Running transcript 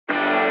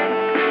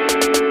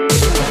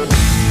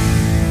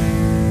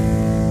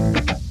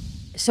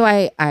So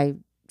I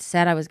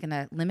said I was going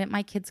to limit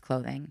my kids'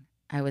 clothing.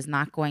 I was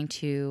not going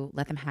to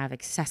let them have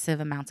excessive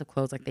amounts of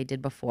clothes like they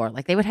did before.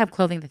 Like they would have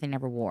clothing that they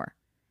never wore.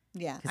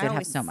 Yeah, because I they'd have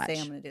always so much. say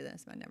I'm going to do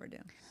this, but I never do.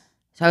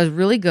 So I was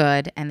really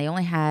good, and they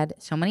only had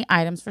so many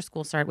items for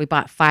school start. We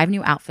bought 5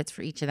 new outfits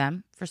for each of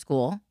them for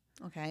school.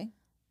 Okay.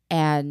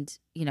 And,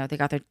 they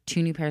got their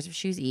 2 new pairs of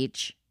shoes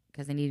each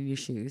because they needed new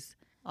shoes.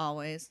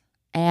 Always.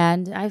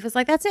 And I was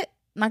like, that's it.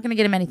 I'm not going to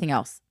get them anything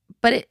else.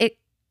 But it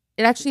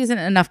actually isn't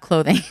enough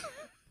clothing.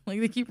 Like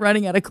they keep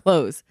running out of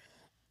clothes.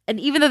 And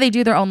even though they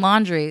do their own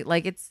laundry,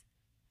 like it's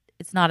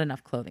not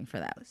enough clothing for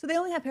them. So they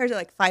only have pairs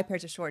of 5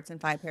 pairs of shorts and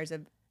 5 pairs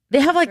of They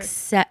have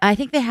shirts. I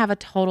think they have a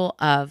total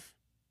of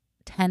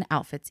 10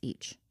 outfits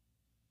each.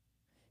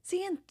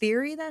 See, in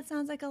theory, that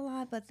sounds like a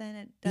lot, but then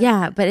it doesn't.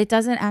 Yeah, but it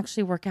doesn't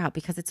actually work out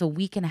because it's a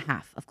week and a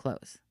half of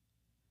clothes.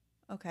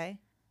 Okay.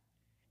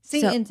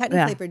 See, So, and technically,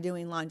 yeah. if you're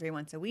doing laundry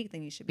once a week,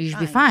 then you should be You fine.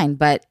 should be fine,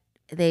 but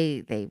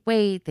they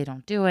wait, they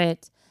don't do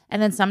it.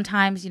 And then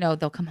sometimes,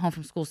 they'll come home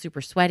from school super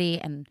sweaty,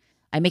 and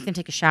I make them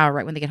take a shower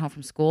right when they get home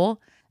from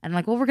school. And I'm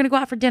like, well, we're going to go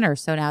out for dinner.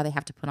 So now they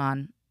have to put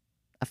on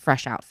a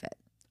fresh outfit.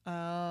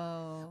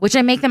 Oh. Which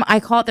I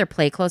call it their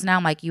play clothes now.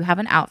 I'm like, you have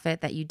an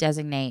outfit that you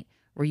designate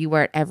where you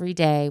wear it every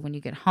day when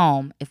you get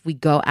home if we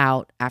go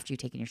out after you've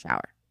taken your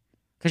shower.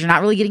 Because you're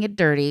not really getting it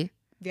dirty.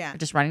 Yeah. You're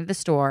just running to the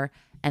store,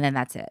 and then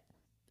that's it.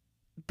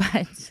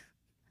 But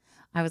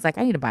I was like,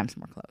 I need to buy them some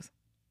more clothes.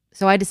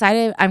 So I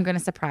decided I'm going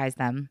to surprise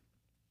them.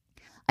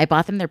 I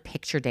bought them their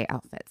picture day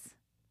outfits.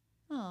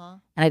 Aw.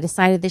 And I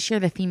decided this year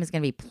the theme is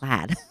going to be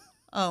plaid.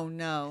 Oh,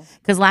 no.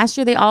 Because last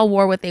year they all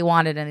wore what they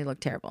wanted and they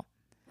looked terrible.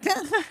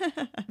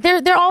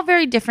 They're all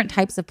very different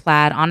types of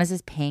plaid. Anna's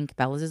is pink,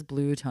 Bella's is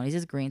blue, Tony's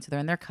is green, so they're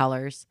in their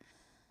colors.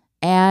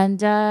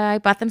 And I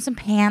bought them some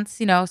pants,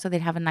 so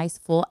they'd have a nice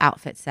full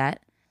outfit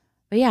set.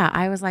 But yeah,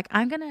 I was like,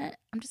 I'm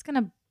just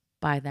gonna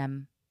buy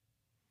them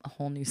a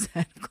whole new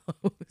set of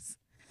clothes.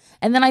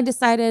 And then I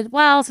decided,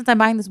 well, since I'm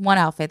buying this one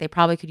outfit, they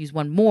probably could use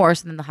one more,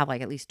 so then they'll have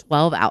like at least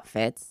 12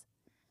 outfits.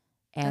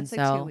 And That's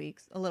like 2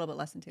 weeks, a little bit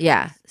less than 2 weeks.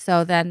 Yeah,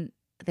 so then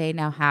they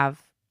now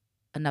have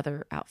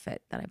another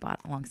outfit that I bought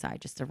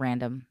alongside, just a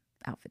random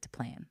outfit to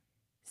play in.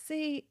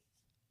 See,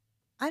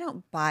 I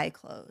don't buy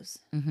clothes.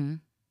 Mm-hmm.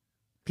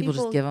 People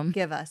just give them?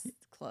 Give us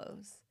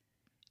clothes.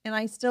 And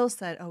I still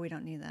said, oh, we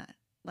don't need that.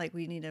 Like,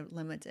 we need to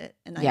limit it.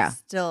 And I Yeah.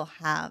 still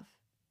have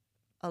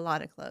a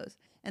lot of clothes.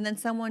 And then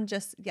someone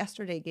just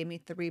yesterday gave me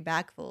 3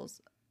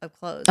 bagfuls of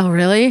clothes Oh,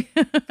 really?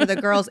 for the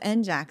girls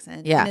and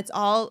Jackson. Yeah. And it's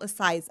all a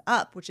size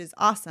up, which is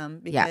awesome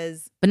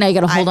because, But now you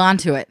got to hold on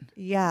to it.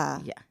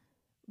 yeah. Yeah.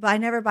 But I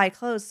never buy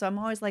clothes. So I'm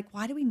always like,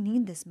 why do we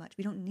need this much?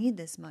 We don't need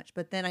this much.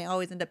 But then I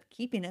always end up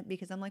keeping it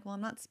because I'm like, well, I'm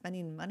not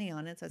spending money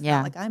on it. So it's Yeah.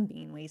 not like I'm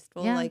being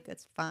wasteful. Yeah. Like,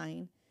 it's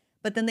fine.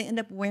 But then they end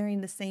up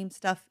wearing the same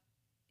stuff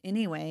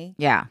anyway.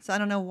 Yeah. So I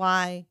don't know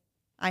why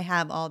I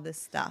have all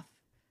this stuff.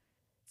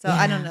 So Yeah.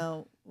 I don't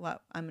know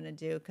what I'm going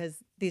to do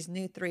because these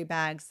new 3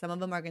 bags, some of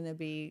them are going to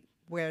be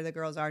where the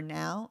girls are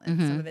now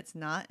and some of it's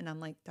not. And I'm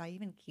like, do I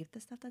even keep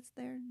the stuff that's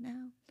there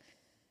now?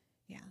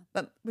 Yeah.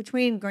 But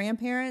between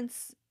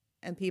grandparents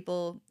and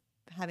people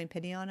having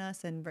pity on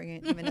us and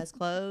giving us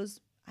clothes,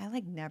 I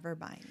like never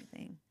buy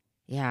anything.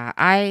 Yeah.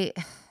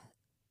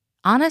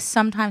 Anna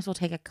sometimes will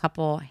take a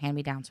couple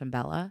hand-me-downs from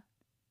Bella,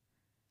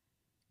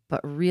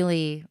 but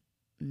really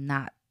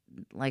not,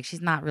 like,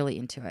 she's not really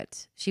into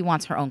it. She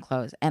wants her own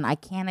clothes. And I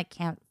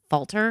can't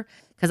fault her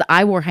because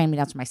I wore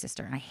hand-me-downs for my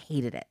sister and I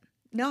hated it.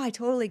 No, I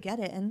totally get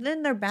it. And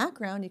then their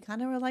background, you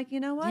kind of were like, you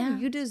know what? Yeah.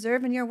 You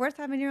deserve and you're worth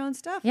having your own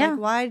stuff. Yeah. Like,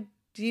 why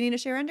do you need to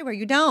share underwear?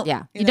 You don't.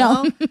 Yeah, you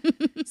know?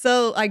 don't.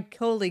 So I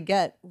totally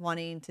get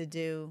wanting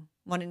to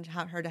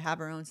have her to have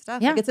her own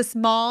stuff. Yeah. Like, it's a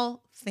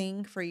small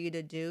thing for you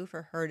to do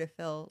for her to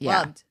feel Yeah.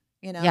 loved,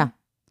 Yeah.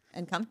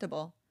 and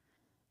comfortable.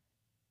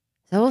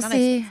 So we'll It's not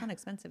see. It's not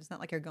expensive. It's not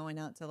like you're going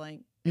out to like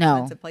No.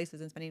 expensive places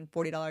and spending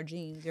 $40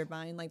 jeans. You're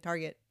buying like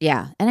Target.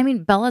 Yeah. And I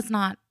mean,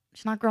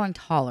 she's not growing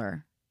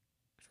taller.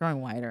 She's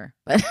growing wider,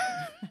 but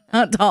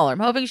not taller. I'm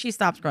hoping she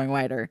stops growing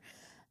wider.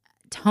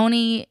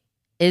 Tony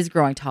is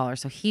growing taller,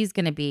 so he's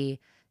going to be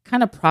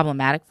kind of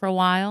problematic for a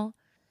while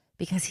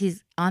because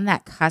he's on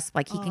that cusp.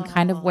 Like, he can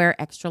kind of Aw.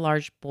 wear extra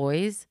large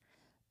boys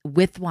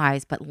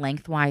width-wise, but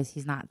length-wise,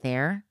 he's not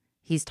there.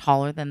 He's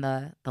taller than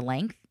the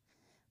length,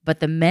 but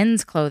the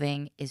men's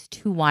clothing is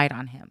too wide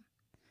on him.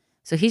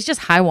 So he's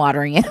just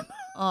high-watering it.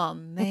 Oh,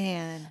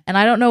 man. And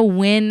I don't know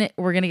when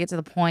we're going to get to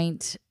the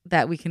point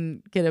that we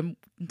can get him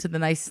into the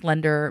nice,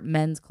 slender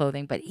men's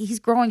clothing, but he's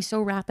growing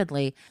so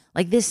rapidly.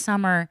 Like, this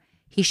summer,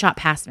 he shot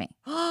past me.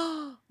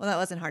 Well, that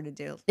wasn't hard to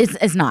do.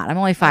 It's not. I'm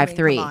only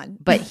 5'3", come on.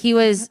 but he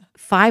was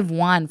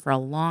 5'1" for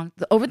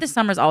over the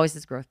summer is always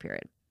his growth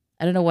period.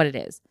 I don't know what it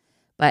is,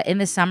 but in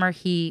the summer,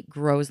 he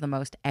grows the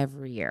most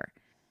every year.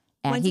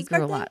 And When's he his grew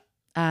birthday?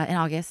 a lot in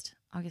August.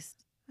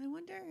 I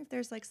wonder if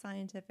there's like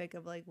scientific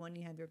of like when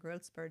you have your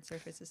growth spurts or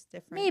if it's just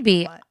different.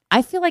 Maybe. What?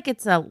 I feel like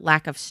it's a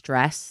lack of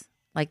stress.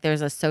 Like,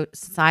 there's a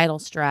societal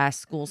stress,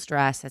 school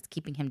stress that's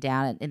keeping him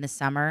down. In the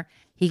summer,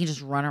 he can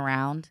just run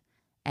around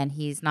and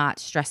he's not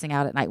stressing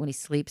out at night when he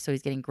sleeps. So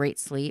he's getting great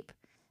sleep.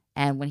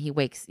 And when he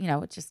wakes,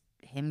 it's just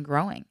him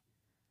growing.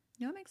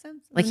 No, it makes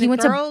sense. Like When he the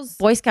went girls, to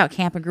Boy Scout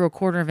camp and grew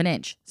 1/4 of an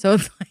inch. So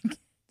it's like,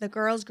 the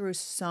girls grew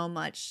so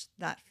much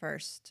that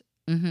first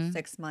mhm.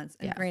 6 months.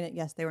 And Yeah. granted,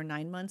 yes, they were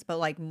 9 months, but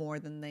like more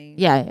than they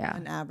Yeah.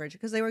 an average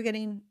because they were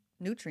getting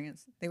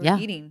nutrients. They were Yeah.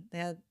 eating. They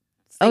had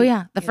Oh sleep,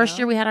 yeah. The you first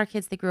year know? we had our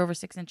kids, they grew over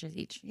 6 inches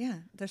each. Yeah,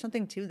 there's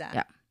something to that.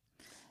 Yeah.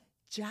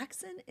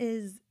 Jackson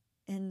is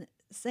in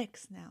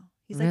 6 now.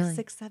 He's Really? like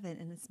 6'7",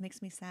 and this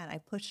makes me sad. I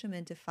pushed him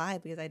into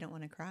 5 because I don't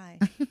want to cry.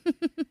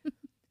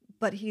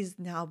 But he's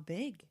now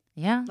big.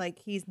 Yeah. Like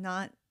he's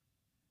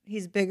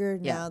bigger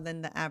Yeah. now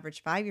than the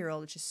average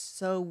 5-year-old, which is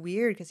so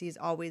weird because he's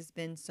always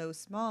been so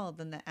small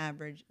than the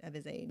average of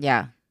his age.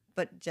 Yeah.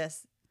 But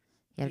just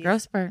He had a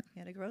growth spurt. he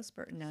had a growth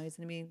spurt, and now he's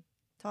gonna be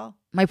tall.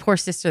 My poor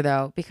sister,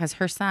 though, because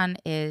her son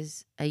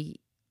is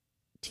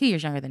 2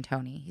 years younger than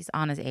Tony. He's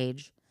on his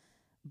age,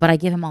 but I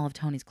give him all of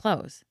Tony's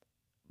clothes.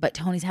 But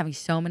Tony's having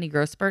so many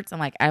growth spurts. I'm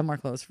like, I have more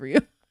clothes for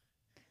you.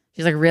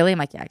 She's like, really? I'm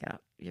like, yeah, get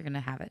out. You're going to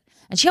have it.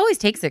 And she always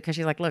takes it because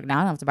she's like, look, now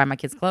I don't have to buy my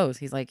kids clothes.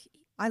 He's like,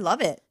 I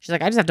love it. she's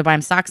like, I just have to buy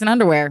him socks and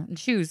underwear and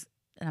shoes.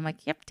 And I'm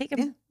like, yep, take them.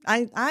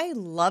 Yeah, I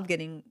love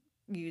getting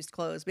used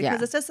clothes because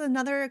Yeah. it's just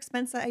another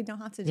expense that I don't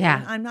have to do. Yeah.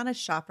 And I'm not a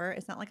shopper.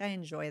 It's not like I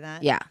enjoy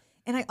that. Yeah.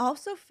 And I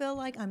also feel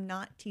like I'm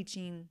not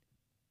teaching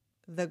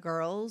the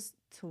girls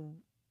to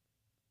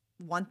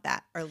want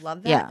that or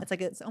love that. Yeah. It's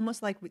like it's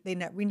almost like we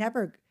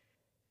never.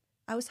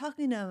 I was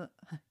talking to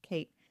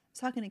Kate. I was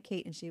talking to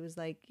Kate, and she was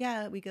like,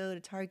 "Yeah, we go to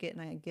Target,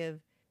 and I give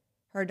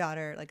her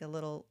daughter like a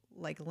little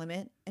like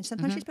limit, and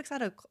sometimes she picks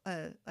out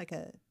a like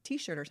a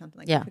T-shirt or something.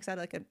 Like Yeah. she picks out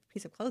like a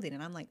piece of clothing,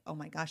 and I'm like, oh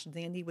my gosh,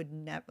 Zandy would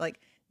never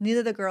like. Neither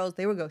of the girls,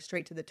 they would go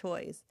straight to the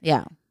toys.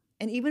 Yeah.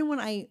 And even when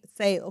I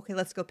say, okay,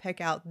 let's go pick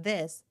out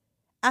this,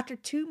 after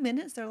 2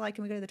 minutes, they're like,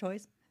 can we go to the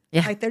toys?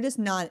 Yeah. Like they're just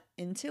not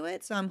into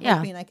it. So I'm Yeah.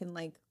 hoping I can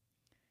like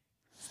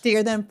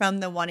steer them from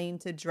the wanting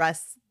to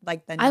dress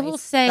like the I nice will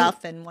say-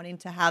 stuff and wanting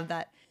to have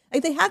that.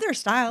 Like they have their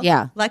style.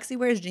 Yeah. Lexi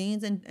wears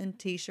jeans and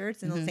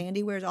t-shirts and Mhm.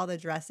 Sandy wears all the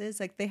dresses.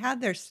 Like they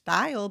have their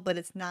style, but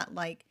it's not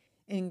like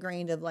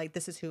ingrained of like,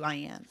 this is who I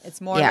am.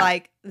 It's more Yeah.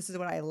 like, this is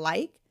what I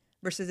like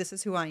versus this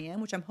is who I am,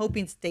 which I'm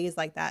hoping stays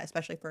like that,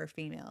 especially for a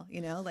female,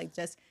 like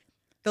just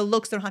the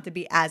looks don't have to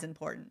be as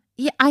important.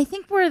 Yeah, I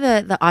think where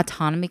the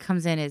autonomy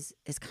comes in is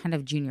kind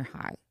of junior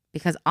high,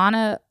 because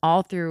Anna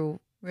all through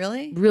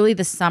Really? really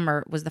the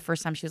summer was the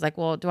first time she was like,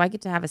 well, do I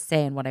get to have a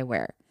say in what I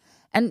wear?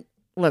 And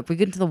look, we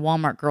get into the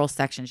Walmart girls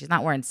section. She's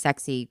not wearing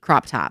sexy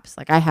crop tops.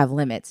 Like I have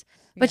limits.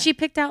 But Yeah. she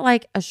picked out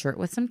like a shirt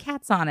with some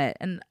cats on it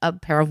and a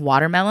pair of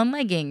watermelon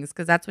leggings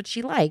because that's what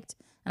she liked.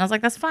 And I was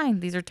like, that's fine.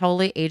 These are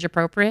totally age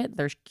appropriate.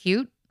 They're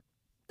cute.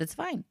 That's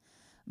fine.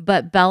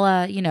 But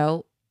Bella,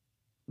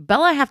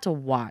 Bella I have to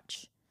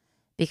watch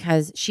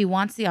because she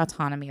wants the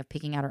autonomy of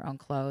picking out her own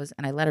clothes.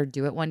 And I let her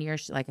do it one year.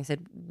 Like I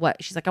said,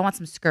 what? She's like, I want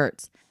some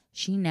skirts.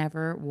 She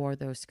never wore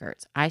those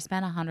skirts. I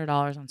spent $100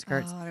 on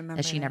skirts Oh, I remember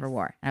that she never this.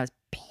 wore. And I was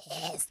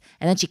pissed.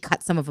 And then she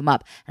cut some of them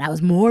up. And I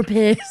was more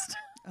pissed.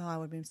 Oh, I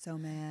would have been so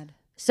mad.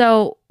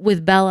 So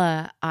with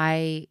Bella,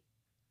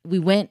 we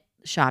went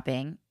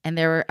shopping and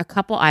there were a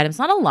couple items,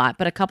 not a lot,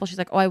 but a couple. She's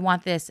like, oh, I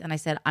want this. And I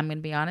said, I'm going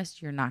to be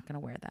honest, you're not going to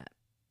wear that.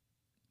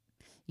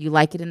 You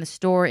like it in the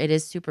store. It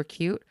is super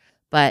cute.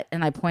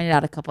 And I pointed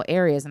out a couple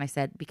areas and I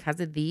said, because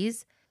of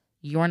these,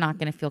 you're not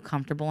going to feel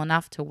comfortable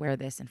enough to wear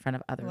this in front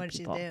of other What did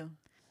people. she do?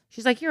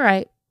 She's like, you're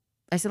right.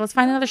 I said, let's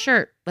find another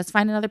shirt. Let's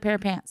find another pair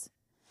of pants.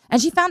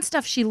 And she found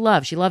stuff she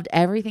loved. She loved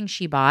everything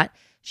she bought.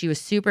 She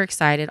was super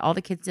excited. All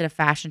the kids did a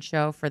fashion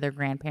show for their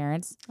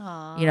grandparents,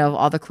 Aw.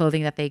 all the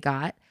clothing that they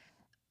got.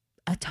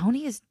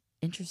 Tony is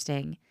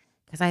interesting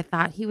because I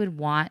thought he would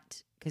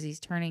want, because he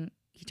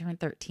turned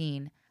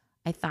 13.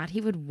 I thought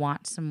he would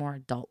want some more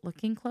adult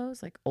looking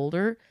clothes, like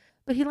older,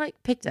 but he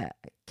picked a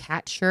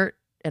cat shirt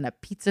and a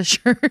pizza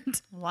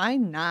shirt. Why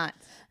not?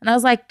 And I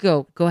was like,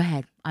 go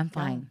ahead. I'm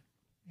fine.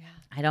 Yeah.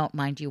 I don't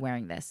mind you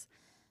wearing this.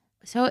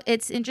 So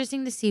it's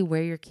interesting to see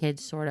where your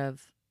kids sort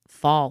of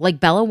fall. Like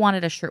Bella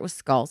wanted a shirt with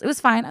skulls. It was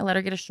fine. I let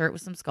her get a shirt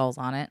with some skulls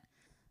on it.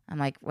 I'm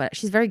like, what?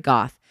 She's very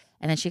goth.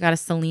 And then she got a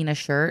Selena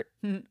shirt,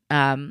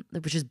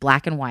 which is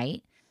black and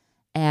white.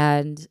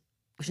 And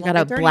she got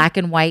a black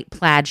and white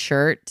plaid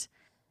shirt.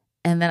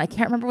 And then I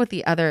can't remember what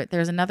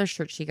there's another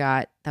shirt she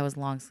got that was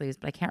long sleeves,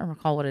 but I can't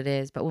recall what it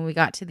is. But when we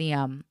got to the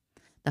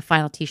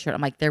final t-shirt,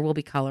 I'm like, there will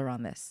be color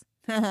on this.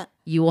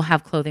 You will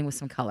have clothing with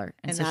some color.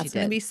 And so that's she did.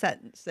 going to be sit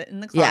in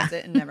the Yeah.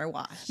 closet and never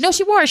washed. No,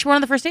 she wore it. She wore it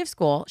on the first day of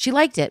school. She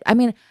liked it. I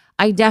mean,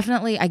 I gave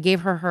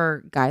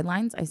her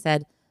guidelines. I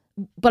said,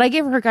 but I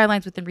gave her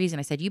guidelines within reason.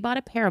 I said, you bought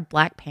a pair of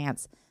black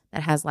pants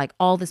that has like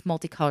all this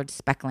multicolored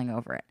speckling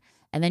over it.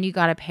 And then you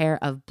got a pair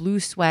of blue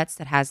sweats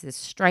that has this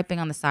striping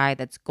on the side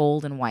that's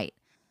gold and white.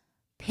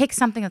 Pick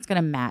something that's going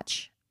to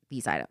match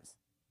these items.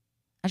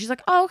 And she's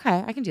like, oh,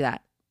 okay, I can do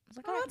that. I was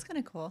like, all Oh, right. that's kind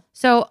of cool.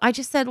 So I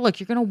just said, look,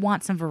 you're going to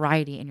want some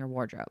variety in your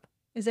wardrobe.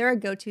 Is there a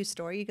go-to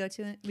store you go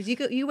to?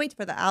 Because you wait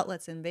for the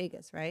outlets in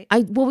Vegas, right?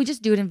 Well, we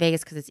just do it in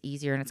Vegas because it's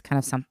easier and it's kind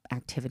of some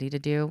activity to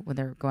do when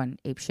they're going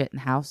ape shit in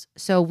the house.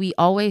 So we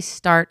always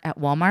start at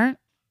Walmart,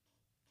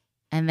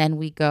 and then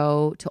we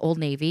go to Old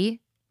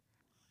Navy,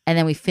 and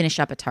then we finish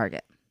up at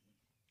Target.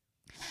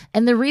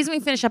 And the reason we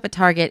finish up at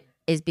Target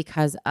is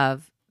because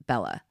of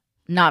Bella.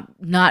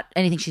 Not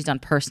anything she's done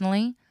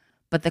personally,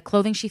 but the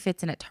clothing she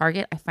fits in at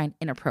Target I find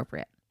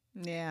inappropriate.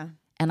 Yeah.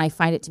 And I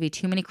find it to be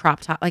too many crop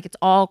top. Like, it's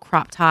all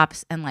crop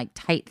tops and like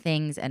tight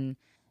things, and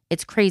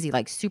it's crazy,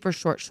 like super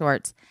short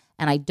shorts,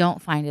 and I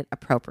don't find it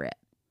appropriate.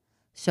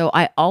 So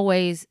I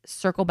always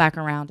circle back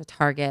around to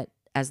Target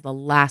as the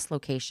last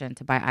location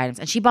to buy items.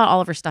 And she bought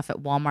all of her stuff at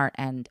Walmart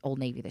and Old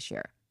Navy this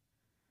year.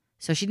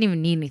 So she didn't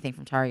even need anything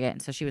from Target,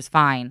 and so she was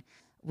fine.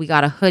 We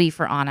got a hoodie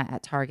for Anna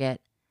at Target,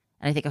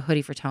 and I think a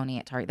hoodie for Tony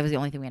at Target. That was the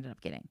only thing we ended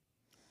up getting.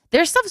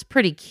 Their stuff's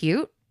pretty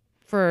cute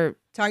for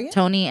Target?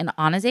 Tony and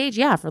Anna's age.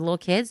 Yeah, for little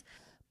kids.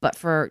 But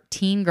for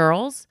teen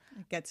girls,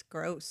 It gets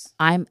gross.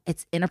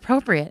 it's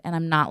inappropriate, and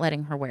I'm not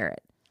letting her wear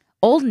it.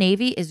 Old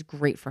Navy is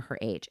great for her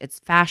age. It's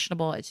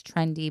fashionable, it's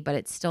trendy, but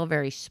it's still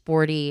very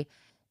sporty.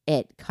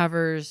 It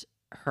covers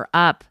her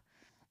up.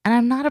 And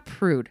I'm not a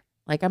prude.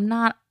 Like, I'm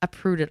not a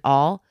prude at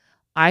all.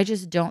 I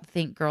just don't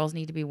think girls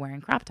need to be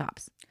wearing crop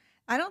tops.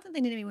 I don't think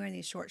they need to be wearing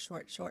these short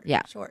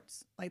Yeah.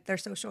 shorts. Like, they're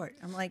so short.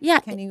 I'm like, Yeah.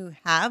 can you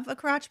have a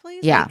crotch,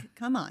 please? Yeah. Like,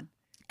 come on.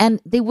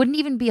 And they wouldn't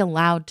even be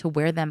allowed to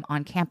wear them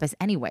on campus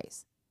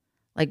anyways.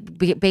 Like,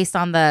 based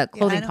on the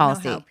clothing I don't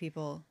policy. know how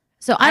people.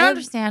 So I don't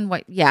understand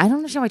I don't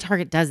understand why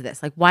Target does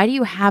this. Like, why do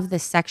you have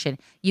this section?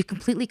 You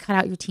completely cut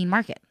out your teen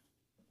market.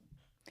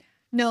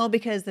 No,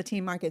 because the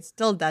teen market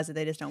still does it.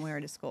 They just don't wear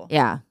it to school.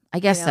 Yeah, I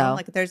guess You know? so.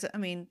 Like,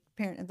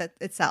 that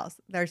it sells.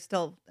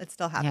 It's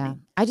still Yeah,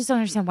 happening. I just don't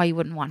understand why you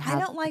wouldn't want to have.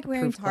 I don't like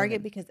wearing approved Target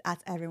clothing. because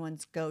that's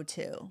everyone's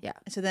go-to. Yeah.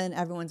 So then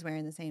everyone's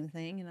wearing the same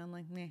thing, and I'm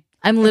like, meh.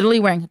 I'm literally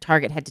wearing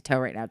Target head to toe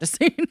right now, just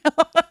so you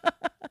know.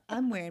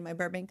 I'm wearing my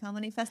Burbank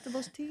Comedy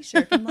Festival's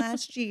T-shirt from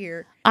last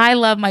year. I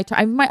love my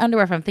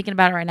underwear. If I'm thinking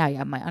about it right now,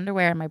 yeah, my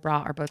underwear and my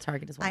bra are both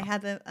Target as well. I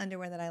have the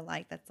underwear that I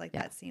like. That's like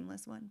that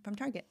seamless one from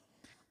Target.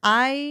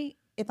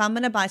 If I'm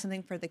gonna buy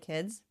something for the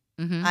kids,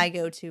 Mhm. I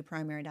go to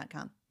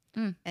primary.com,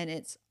 Mm. and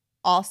it's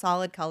all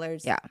solid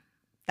colors. Yeah.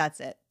 That's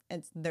it.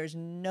 There's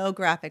no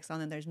graphics on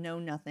them. There's no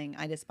nothing.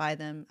 I just buy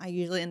them. I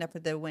usually end up for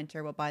the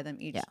winter. We'll buy them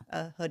each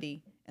a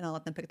hoodie, and I'll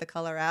let them pick the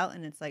color out,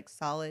 and it's like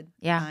solid.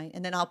 Yeah. Fine.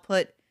 And then I'll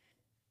put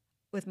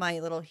with my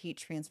little heat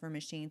transfer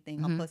machine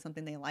thing. Mhm. I'll put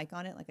something they like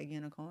on it, like a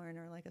unicorn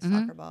or like a Mhm.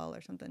 soccer ball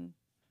or something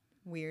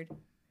weird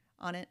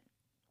on it.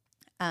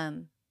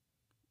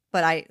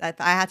 But if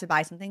I have to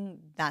buy something,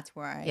 that's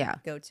where I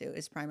go to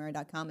is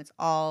primary.com. It's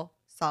all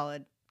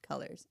solid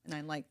colors. And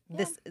I'm like,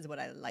 this is what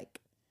I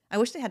like. I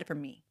wish they had it for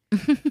me.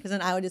 Because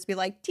then I would just be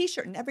like,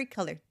 T-shirt in every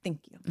color.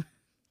 Thank you.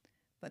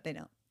 But they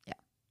don't. Yeah.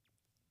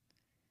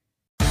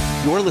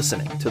 You're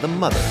listening to the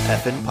Mother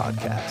Effin'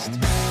 Podcast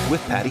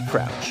with Patty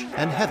Crouch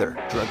and Heather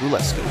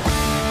Dragulescu.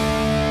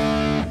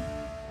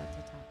 What to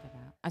talk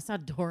about? I saw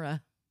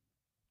Dora.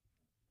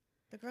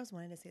 The girls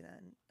wanted to see that,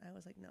 and I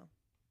was like, no.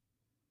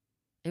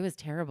 It was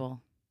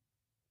terrible.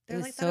 They're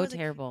It was so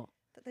terrible.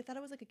 They thought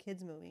it was like a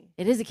kids movie.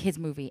 It is a kids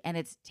movie, and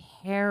it's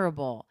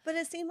terrible. But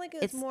it seemed like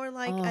it's more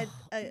like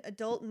a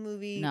adult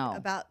movie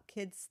about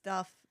kids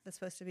stuff that's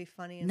supposed to be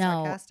funny and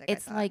sarcastic.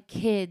 It's like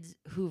kids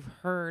who've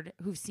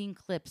seen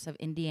clips of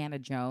Indiana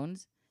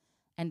Jones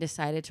and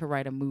decided to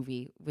write a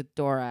movie with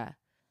Dora.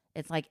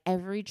 It's like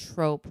every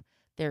trope.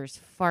 There's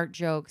fart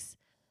jokes.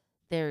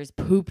 There's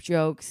poop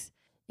jokes.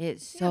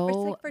 It's so it's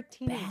like for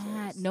teenagers.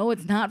 bad. No,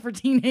 it's not for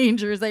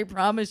teenagers. I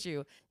promise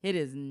you. It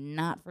is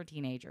not for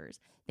teenagers.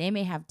 They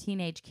may have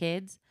teenage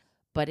kids,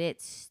 but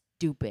it's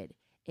stupid.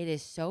 It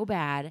is so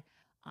bad.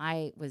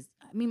 My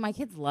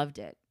kids loved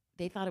it.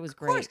 They thought it was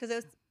great. Of course, because it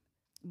was.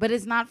 But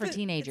it's not for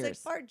teenagers.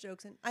 It's like fart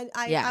jokes, and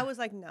I was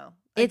like, no.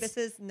 Like, this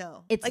is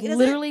no. It's like,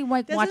 literally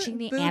like watching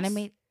the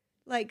anime.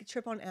 Like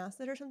trip on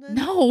acid or something?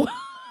 No,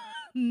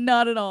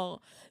 not at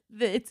all.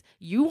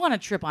 You want to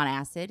trip on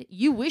acid.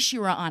 You wish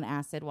you were on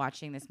acid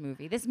watching this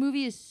movie. This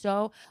movie is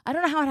so. I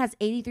don't know how it has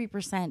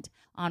 83%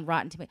 on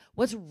Rotten Tomatoes.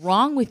 What's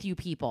wrong with you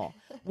people?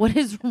 What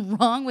is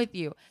wrong with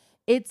you?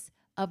 It's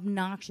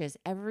obnoxious.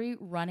 Every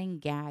running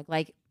gag.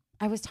 Like,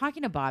 I was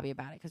talking to Bobby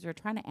about it because we were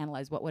trying to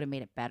analyze what would have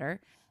made it better.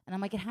 And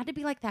I'm like, it had to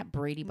be like that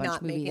Brady Bunch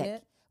Not movie. making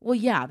it? Well,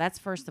 yeah, that's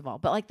first of all.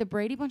 But like the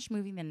Brady Bunch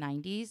movie in the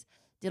 90s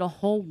did a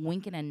whole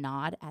wink and a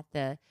nod at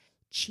the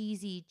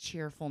cheesy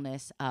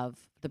cheerfulness of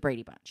the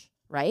Brady Bunch,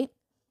 right?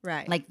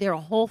 Right. Like they're a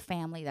whole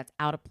family that's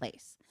out of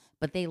place,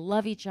 but they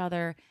love each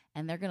other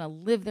and they're going to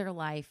live their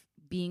life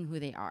being who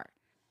they are.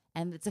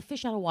 And it's a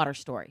fish out of water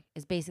story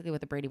is basically what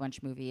the Brady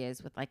Bunch movie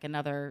is, with like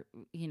another,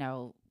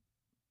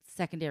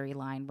 secondary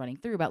line running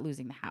through about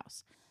losing the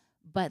house.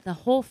 But the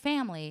whole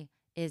family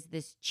is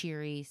this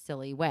cheery,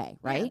 silly way,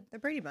 right? Yeah, the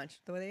Brady Bunch,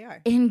 the way they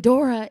are. In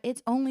Dora,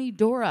 it's only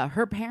Dora.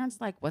 Her parents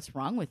like, what's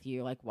wrong with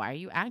you? Like, why are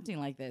you acting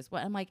like this?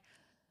 What? I'm like,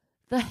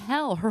 the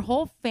hell? Her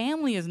whole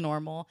family is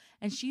normal,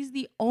 and she's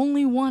the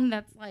only one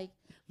that's like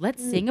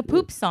Let's sing a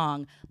poop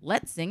song.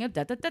 Let's sing a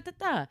da da da da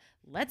da.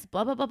 Let's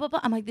blah blah blah blah blah.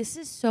 I'm like, this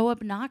is so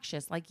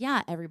obnoxious. Like,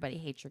 yeah, everybody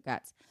hates your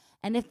guts.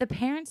 And if the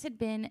parents had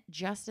been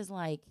just as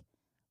like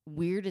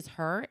weird as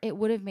her, it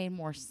would have made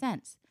more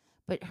sense.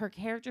 But her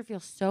character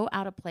feels so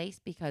out of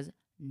place because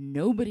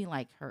nobody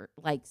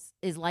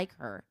is like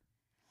her,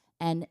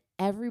 and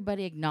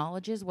everybody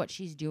acknowledges what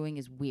she's doing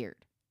is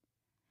weird.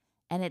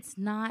 And it's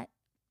not.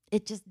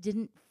 It just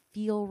didn't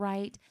feel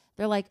right.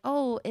 They're like,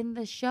 oh, in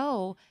the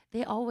show,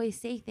 they always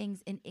say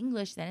things in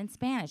English than in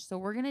Spanish. So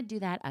we're going to do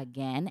that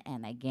again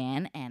and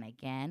again and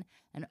again.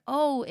 And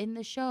oh, in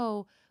the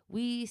show,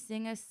 we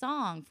sing a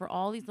song for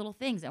all these little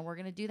things. And we're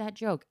going to do that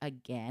joke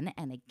again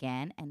and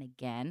again and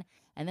again.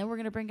 And then we're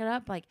going to bring it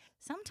up like,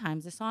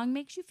 sometimes the song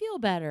makes you feel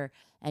better.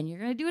 And you're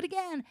going to do it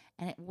again.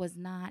 And it was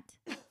not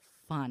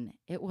fun.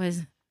 It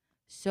was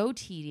so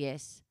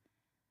tedious.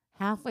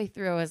 Halfway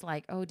through, I was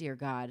like, oh, dear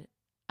God.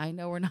 I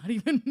know we're not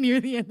even near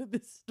the end of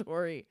this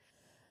story.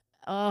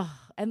 Oh,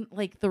 and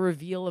like the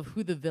reveal of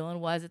who the villain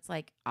was, it's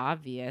like,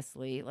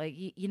 obviously, like,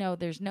 you know,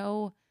 there's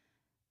no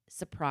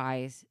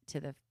surprise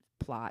to the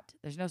plot.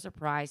 There's no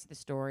surprise to the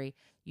story.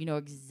 You know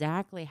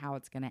exactly how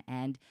it's going to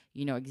end.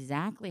 You know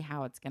exactly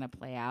how it's going to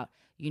play out.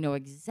 You know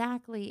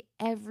exactly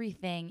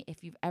everything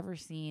if you've ever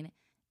seen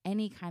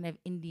any kind of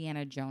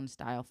Indiana Jones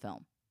style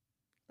film.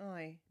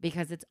 Oy.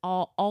 Because it's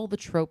all the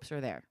tropes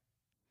are there.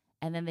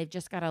 And then they've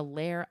just got a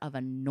layer of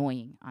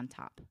annoying on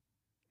top.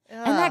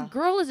 And that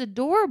girl is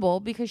adorable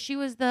because she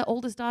was the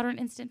oldest daughter in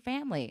Instant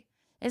Family.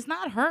 It's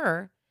not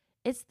her.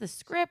 It's the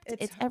script.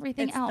 It's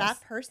everything else. It's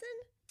that person?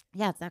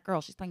 Yeah, it's that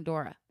girl. She's playing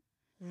Dora.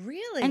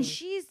 Really? And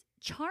she's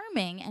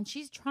charming, and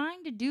she's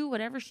trying to do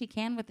whatever she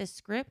can with this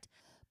script,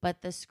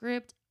 but the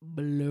script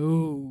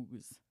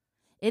blows.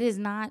 It is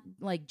not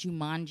like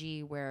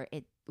Jumanji where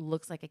it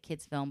looks like a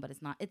kid's film, but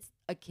it's not. It's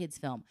a kid's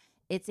film.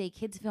 It's a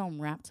kid's film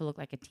wrapped to look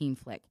like a teen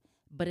flick.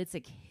 But it's a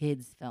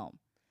kid's film.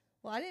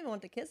 Well, I didn't even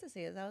want the kids to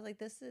see it. I was like,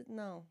 this is,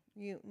 no.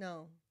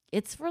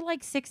 It's for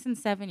like 6 and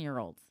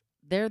 7-year-olds.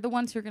 They're the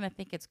ones who are going to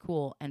think it's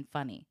cool and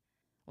funny.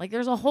 Like,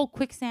 there's a whole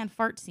quicksand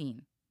fart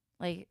scene.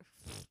 Like,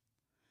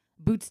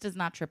 Boots does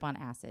not trip on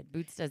acid.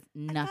 Boots does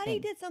nothing. I thought he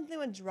did something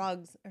with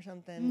drugs or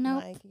something.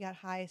 Nope. Like, he got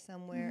high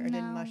somewhere or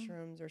did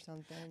mushrooms or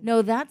something.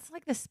 No, that's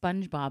like the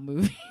SpongeBob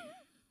movie.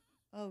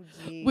 Oh,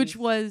 geez. Which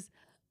was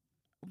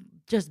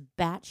just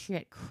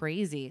batshit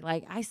crazy.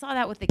 Like, I saw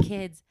that with the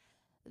kids.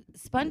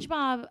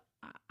 SpongeBob,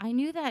 I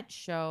knew that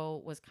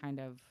show was kind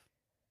of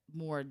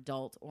more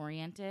adult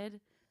oriented,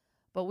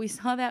 but we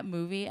saw that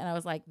movie and I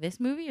was like, this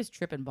movie is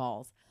tripping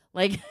balls.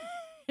 Like,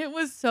 it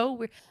was so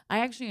weird.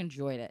 I actually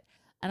enjoyed it.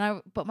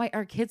 But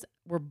our kids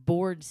were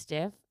bored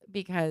stiff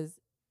because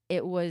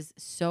it was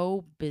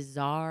so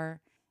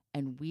bizarre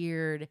and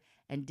weird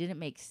and didn't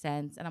make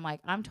sense. And I'm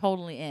like, I'm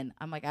totally in.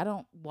 I'm like, I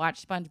don't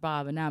watch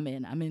SpongeBob and I'm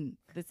in.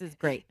 This is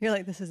great. You're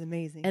like, this is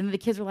amazing. And the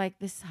kids were like,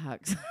 this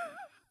sucks.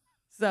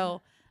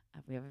 So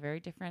we have a very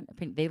different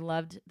opinion. They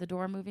loved the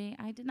Dora movie.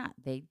 I did not.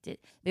 They did.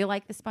 They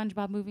like the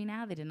SpongeBob movie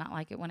now. They did not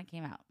like it when it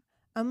came out.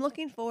 I'm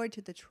looking forward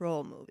to the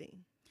Troll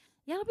movie.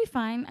 Yeah, it'll be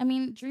fine. I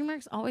mean,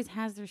 DreamWorks always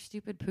has their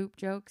stupid poop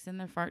jokes and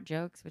their fart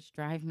jokes, which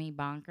drive me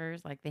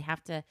bonkers. Like, they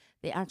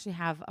actually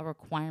have a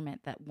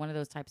requirement that one of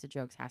those types of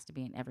jokes has to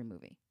be in every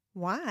movie.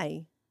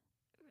 Why?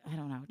 I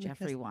don't know.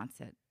 Jeffrey wants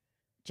it.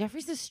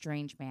 Jeffrey's a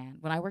strange man.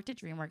 When I worked at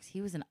DreamWorks,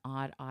 he was an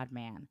odd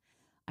man.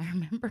 I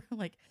remember,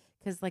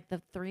 because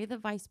the 3 of the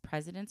vice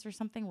presidents or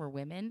something were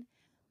women,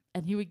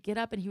 and he would get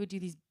up and he would do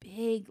these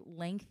big,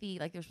 lengthy,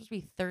 like they're supposed to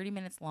be 30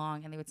 minutes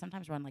long, and they would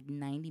sometimes run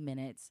 90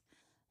 minutes,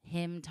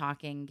 him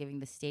talking, giving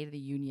the State of the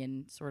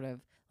Union sort of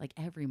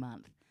every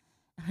month.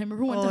 And I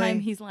remember one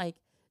time he's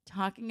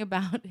talking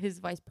about his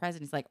vice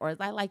president. He's like, or as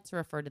I like to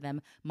refer to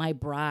them, my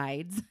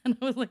brides. And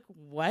I was like,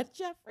 what,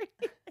 Jeffrey?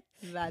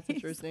 That's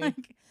interesting.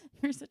 Like,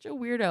 you're such a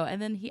weirdo. And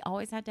then he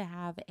always had to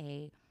have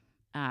a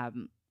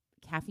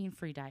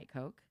caffeine-free Diet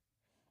Coke,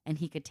 and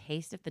he could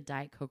taste if the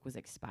Diet Coke was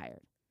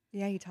expired.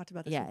 Yeah, he talked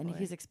about this. Yeah, and if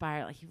he was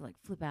expired, he would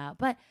flip out.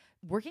 But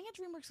working at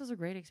DreamWorks was a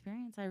great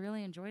experience. I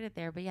really enjoyed it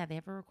there. But yeah, they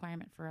have a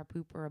requirement for a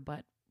poop or a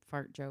butt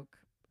fart joke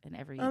in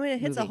every it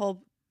hits movie. a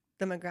whole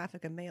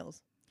demographic of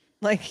males.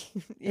 Like,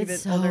 even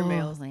it's so older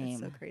males. Lame. It's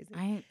so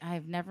crazy.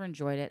 I've never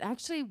enjoyed it. I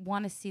actually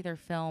want to see their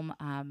film,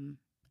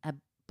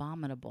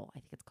 Abominable, I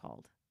think it's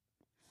called.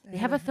 They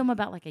have a film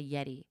about a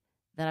Yeti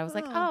that I was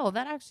like, oh,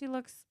 that actually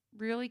looks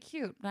really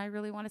cute. I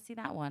really want to see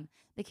that one.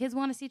 The kids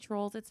want to see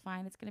Trolls. It's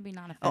fine. It's going to be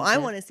non-offensive. Oh, I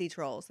want to see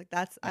Trolls.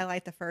 I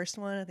like the first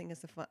one. I think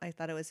I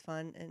thought it was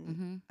fun,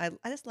 and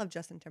I just love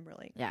Justin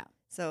Timberlake. Yeah.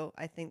 So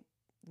I think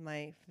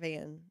my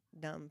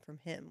fandom from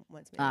him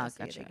wants me to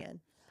see it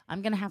again.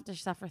 I'm going to have to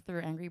suffer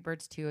through Angry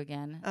Birds 2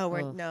 again.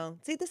 Oh, no.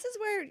 See, this is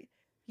where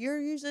you're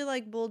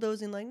usually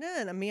bulldozing nah.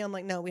 And me, I'm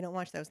like, no, we don't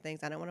watch those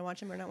things. I don't want to watch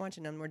them. We're not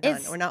watching them. We're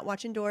done. We're not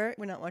watching Dora.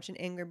 We're not watching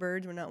Angry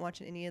Birds. We're not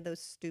watching any of those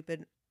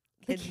stupid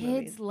kids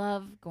movies.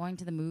 Love going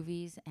to the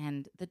movies.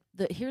 And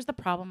here's the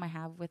problem I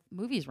have with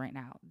movies right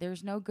now.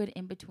 There's no good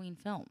in-between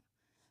film.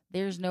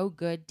 There's no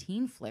good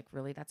teen flick,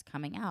 really, that's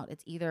coming out.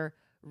 It's either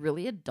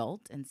really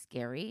adult and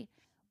scary,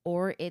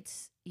 or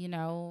it's,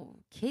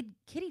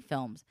 kiddie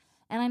films.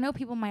 And I know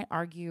people might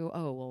argue,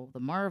 oh, well, the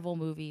Marvel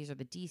movies or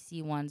the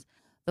DC ones,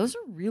 those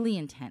are really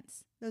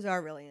intense. Those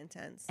are really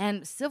intense.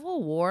 And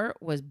Civil War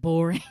was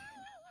boring.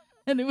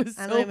 And it was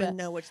I so don't even bad.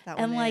 know which that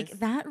And one like is.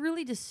 that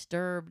really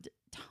disturbed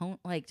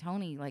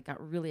Tony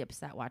got really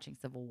upset watching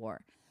Civil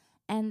War.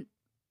 And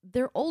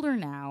they're older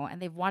now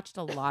and they've watched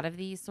a lot of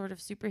these sort of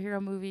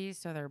superhero movies,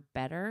 so they're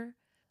better.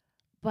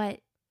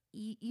 But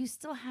you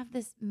still have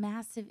this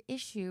massive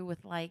issue with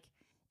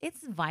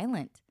it's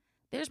violent.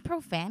 There's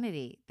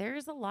profanity.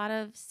 There's a lot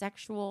of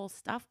sexual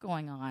stuff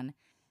going on,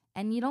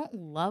 and you don't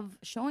love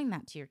showing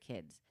that to your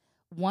kids.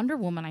 Wonder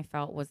Woman, I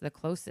felt, was the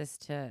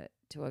closest to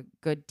a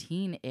good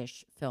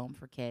teen-ish film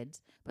for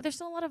kids, but there's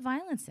still a lot of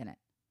violence in it.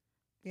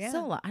 Yeah.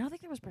 Still a lot. I don't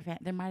think there was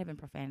profanity. There might have been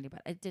profanity,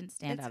 but it didn't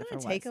stand out. It's going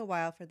going to take a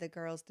while for the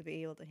girls to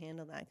be able to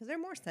handle that because they're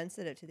more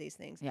sensitive to these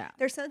things. Yeah.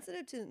 They're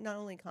sensitive to not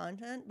only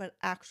content, but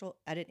actual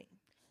editing.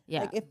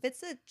 Yeah. Like if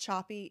it's a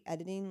choppy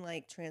editing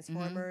like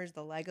Transformers,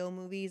 the Lego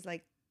movies,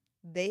 like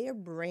their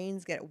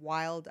brains get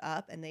wild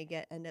up and they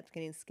end up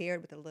getting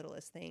scared with the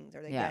littlest things,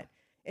 or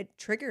it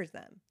triggers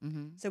them.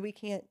 Mm-hmm. So we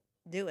can't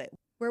do it.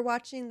 We're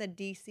watching the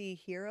DC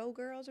Hero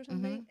Girls or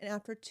something, and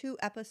after 2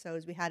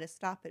 episodes, we had to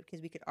stop it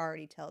because we could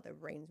already tell their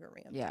brains were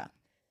ramped up.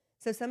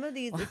 So some of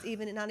these, it's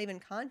even not even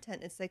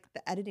content; it's like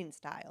the editing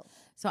style.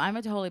 So I'm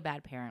a totally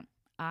bad parent.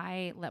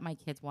 I let my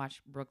kids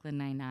watch Brooklyn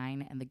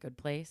Nine-Nine and The Good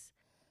Place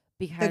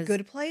because The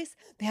Good Place,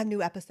 they have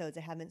new episodes.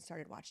 I haven't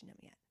started watching them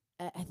yet.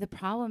 the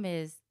problem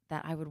is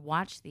that I would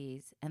watch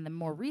these, and the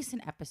more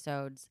recent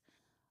episodes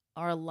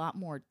are a lot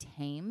more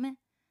tame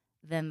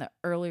than the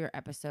earlier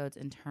episodes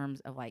in terms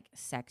of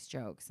sex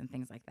jokes and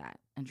things like that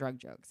and drug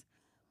jokes.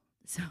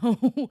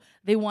 So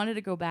they wanted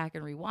to go back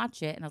and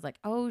rewatch it, and I was like,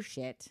 oh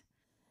shit,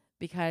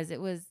 because it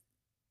was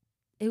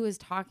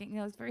talking,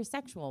 it's very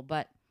sexual,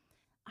 but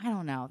I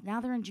don't know.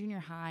 Now they're in junior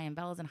high and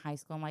Bella's in high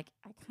school. I'm like,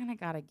 I kind of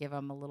got to give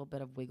them a little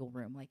bit of wiggle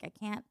room. I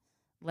can't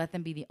let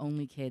them be the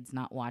only kids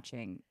not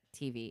watching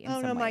TV.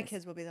 Oh no, my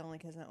kids will be the only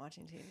kids not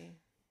watching TV.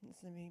 It's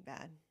gonna be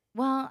bad.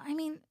 Well, I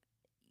mean,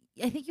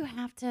 I think you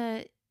have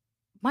to.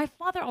 My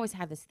father always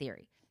had this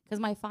theory because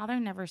my father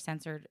never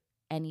censored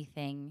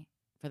anything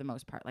for the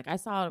most part. I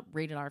saw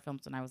rated R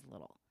films when I was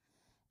little.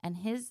 And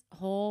his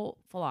whole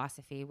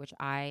philosophy, which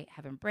I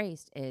have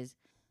embraced, is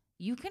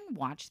you can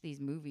watch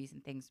these movies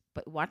and things,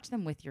 but watch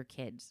them with your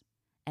kids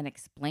and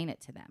explain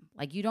it to them.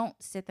 You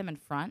don't sit them in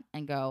front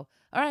and go,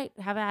 all right,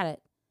 have at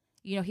it.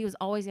 He was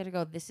always there to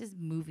go, this is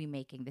movie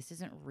making. This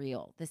isn't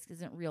real. This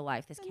isn't real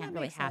life. This can't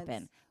really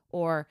happen.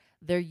 Or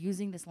they're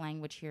using this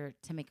language here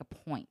to make a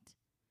point.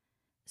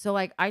 So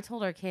I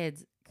told our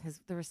kids, because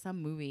there was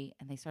some movie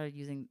and they started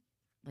using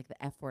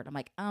the F word. I'm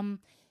like,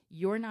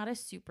 you're not a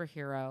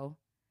superhero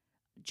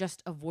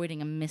just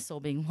avoiding a missile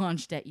being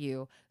launched at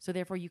you. So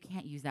therefore you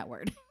can't use that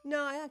word.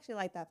 No, I actually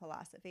like that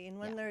philosophy. And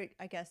when they're,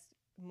 I guess,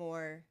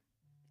 more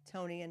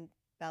Tony and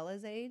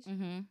Bella's age,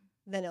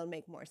 then it'll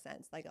make more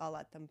sense. I'll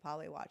let them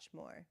probably watch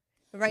more.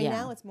 But right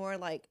now it's more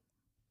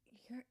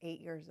you're 8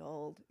 years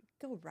old.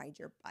 Go ride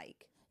your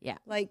bike. Yeah.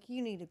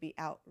 You need to be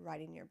out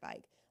riding your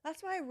bike.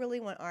 That's why I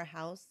really want our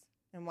house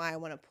and why I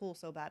want a pool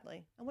so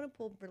badly. I want a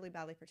pool really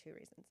badly for 2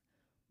 reasons.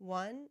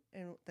 One,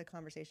 in the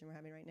conversation we're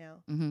having right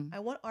now, I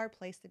want our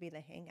place to be the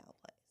hangout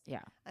place.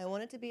 Yeah. I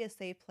want it to be a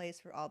safe place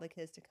for all the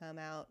kids to come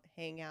out,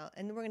 hang out,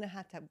 and we're gonna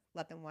have to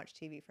let them watch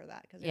TV for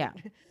that. Because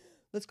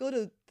let's go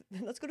to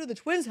the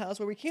twins' house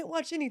where we can't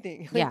watch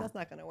anything. That's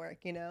not gonna work,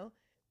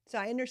 So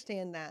I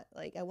understand that.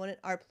 I wanted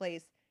our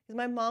place because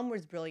my mom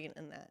was brilliant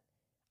in that.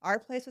 Our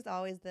place was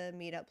always the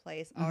meetup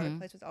place. Our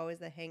place was always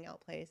the hangout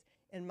place,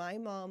 and my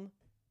mom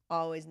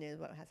always knew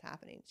what was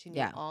happening. She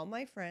knew all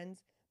my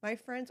friends. My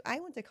friends,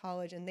 I went to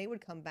college and they would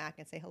come back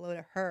and say hello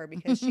to her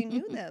because she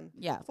knew them.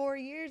 4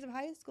 years of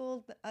high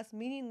school, us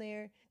meeting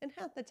there. And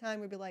half the time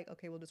we'd be like,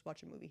 okay, we'll just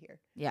watch a movie here.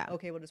 Yeah.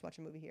 Okay, we'll just watch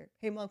a movie here.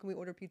 Hey, Mom, can we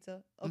order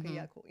pizza? Okay,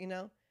 yeah, cool.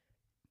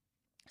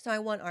 So I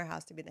want our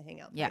house to be the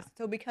hangout place. Yeah.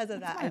 So because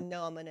of that, I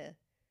know I'm going to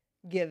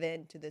give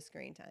in to the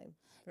screen time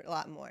for a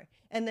lot more.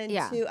 And then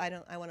 2,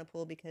 I want a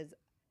pool because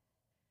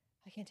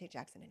I can't take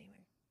Jackson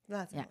anywhere.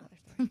 That's another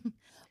story.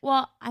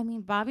 Well, I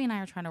mean, Bobby and I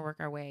are trying to work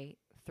our way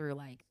through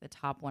the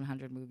top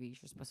 100 movies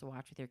you're supposed to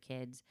watch with your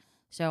kids.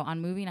 So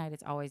on movie night,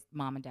 it's always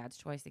mom and dad's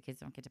choice. The kids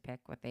don't get to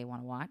pick what they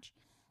want to watch.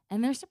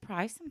 And they're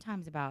surprised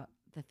sometimes about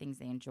the things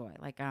they enjoy.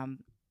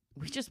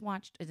 We just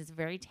watched, it's a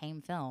very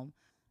tame film,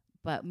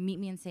 but Meet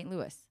Me in St.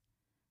 Louis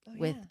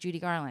with Judy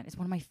Garland. It's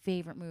one of my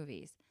favorite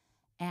movies.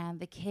 And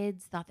the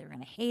kids thought they were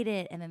going to hate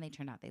it, and then they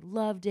turned out they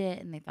loved it,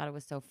 and they thought it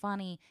was so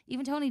funny.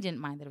 Even Tony didn't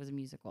mind that it was a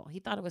musical. He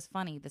thought it was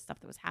funny, the stuff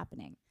that was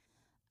happening.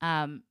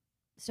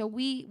 So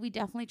we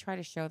definitely try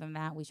to show them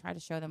that. We try to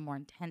show them more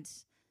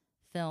intense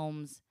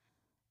films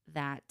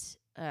that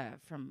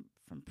from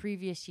from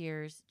previous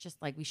years. Just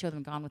like we show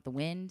them Gone with the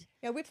Wind.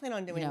 Yeah, we plan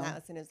on doing know. that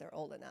as soon as they're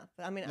old enough.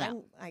 But I mean, Yeah.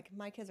 I'm like,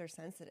 my kids are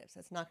sensitive, so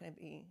it's not going to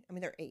be. I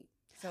mean, they're 8,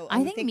 so I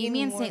I'm think thinking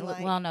Mimi and more St.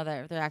 like, Well, no,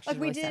 they're actually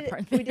like really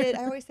separate. we did.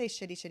 I always say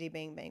Shitty Shitty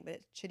Bang Bang, but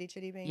it's Chitty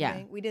Chitty Bang Yeah.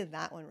 Bang. We did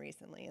that one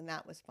recently, and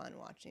that was fun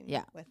watching.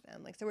 Yeah. With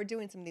them. Like, so we're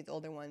doing some of these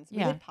older ones.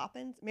 Yeah. We did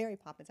Poppins, Mary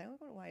Poppins. I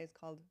don't know why it's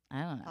called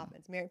I don't know.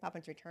 Poppins. Mary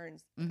Poppins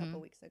Returns a Mhm. couple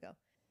weeks ago.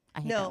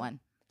 I hate No. that one.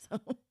 So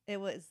It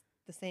was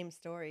the same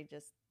story,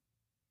 just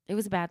it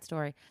was a bad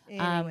story.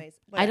 anyways.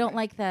 I don't whatever.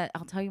 like that.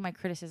 I'll tell you my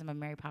criticism of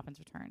Mary Poppins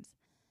Returns.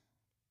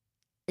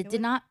 It It did was-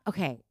 not.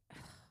 Okay.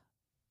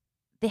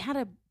 They had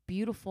a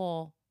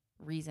beautiful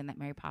reason that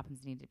Mary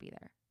Poppins needed to be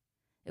there.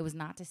 It was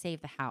not to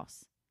save the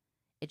house.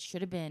 It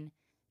should have been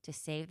to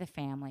save the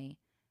family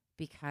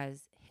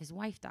because his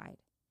wife died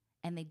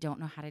and they don't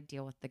know how to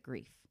deal with the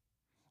grief.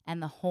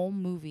 And the whole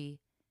movie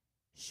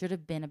should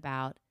have been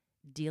about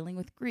dealing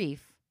with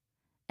grief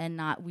and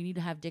not, we need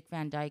to have Dick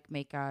Van Dyke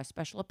make a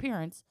special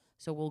appearance,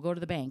 so we'll go to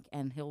the bank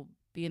and he'll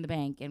be in the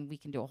bank and we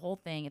can do a whole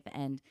thing at the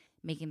end,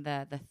 making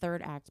the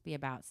third act be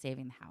about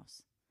saving the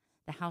house.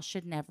 The house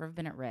should never have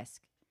been at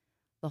risk.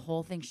 The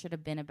whole thing should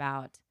have been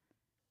about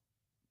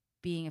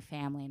being a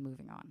family and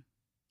moving on.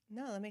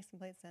 No, that makes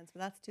complete sense, but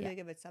that's too Yeah. big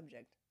of a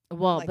subject.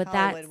 Well, like but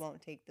Hollywood that's,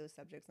 won't take those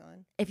subjects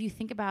on. if you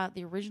think about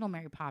the original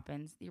Mary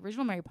Poppins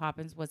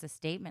was a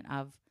statement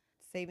of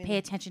Saving pay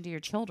attention to your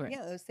children.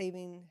 Yeah, it was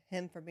saving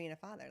him from being a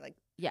father. Like,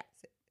 Yeah.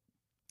 So-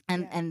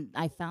 And yeah. and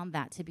I found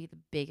that to be the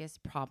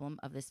biggest problem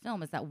of this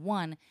film is that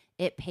one,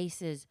 it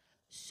paces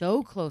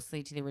so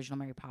closely to the original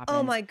Mary Poppins.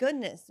 oh my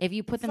goodness. If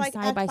you put It's them like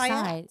side act by by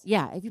side, act.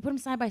 yeah, if you put them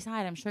side by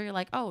side, I'm sure you're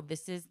like, oh,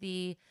 this is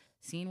the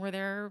scene where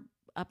they're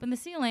up in the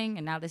ceiling,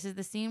 and now this is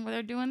the scene where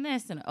they're doing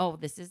this, and oh,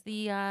 this is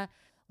the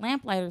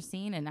lamplighter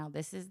scene, and now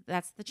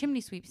that's the chimney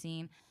sweep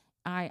scene.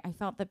 I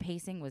felt the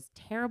pacing was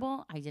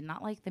terrible. I did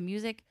not like the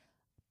music.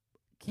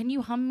 Can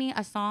you hum me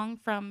a song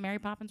from Mary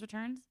Poppins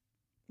Returns?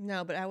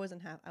 No, but I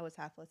wasn't half. I was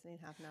half listening,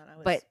 half not. I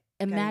was. But getting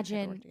paperwork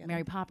imagine together.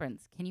 Mary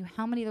Poppins.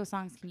 How many of those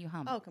songs can you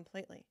hum? Oh,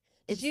 completely.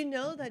 Did It's- you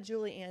know that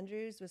Julie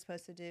Andrews was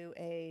supposed to do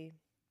a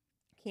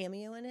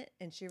cameo in it,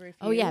 and she refused?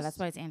 Oh yeah, that's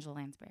why it's Angela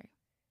Lansbury.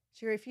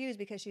 She refused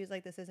because she was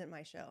like, "This isn't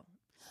my show."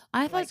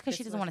 I thought Like, it's because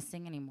she this doesn't was- want to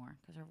sing anymore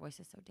because her voice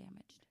is so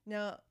damaged.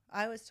 No,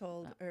 I was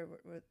told or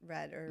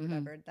read or Mhm.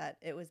 whatever that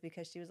it was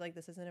because she was like,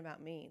 "This isn't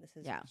about me. This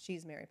is Yeah.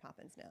 she's Mary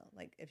Poppins now.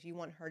 Like, if you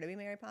want her to be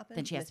Mary Poppins,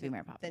 Then she has to this be is-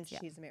 Mary Poppins, Then yeah.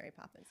 she's Mary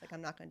Poppins. Like,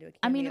 I'm not going to do a cameo.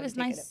 I mean, it and was take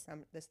nice-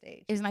 from the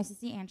stage. It was nice to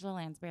see Angela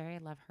Lansbury. I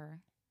love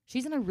her.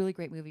 She's in a really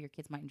great movie your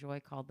kids might enjoy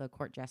called The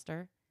Court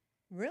Jester.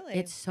 Really,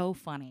 It's so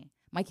funny.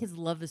 My kids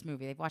love this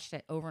movie. They've watched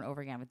it over and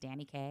over again with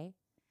Danny Kaye.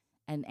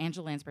 And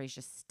Angela Lansbury is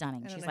just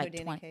stunning. I don't She's know like who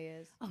Danny 20. Kaye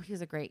is. Oh, he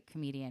was a great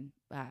comedian,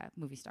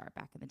 movie star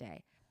back in the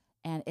day.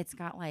 And it's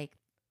got like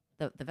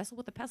the vessel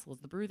with the pestles,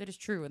 the brew that is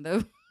true, and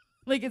the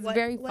like it's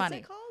very What's funny.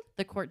 it called?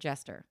 The Court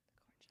Jester.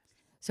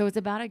 So it's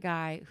about a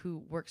guy who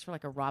works for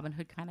like a Robin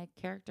Hood kind of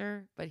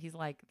character, but he's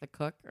like the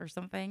cook or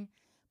something.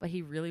 But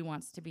he really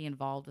wants to be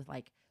involved with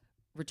like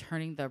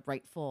returning the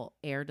rightful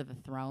heir to the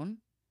throne.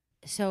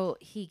 So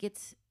he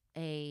gets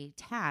a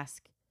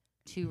task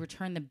to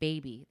return the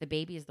baby. The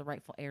baby is the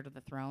rightful heir to the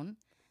throne.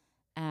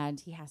 And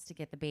he has to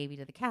get the baby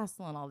to the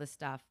castle and all this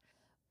stuff.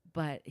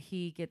 But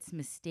he gets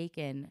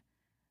mistaken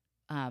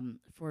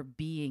for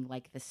being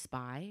like the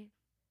spy.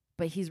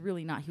 But he's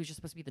really not. He was just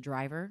supposed to be the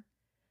driver.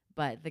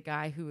 But the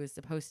guy who is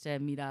supposed to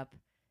meet up,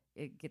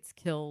 it gets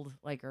killed,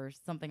 like, or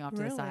something off to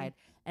the Really? side.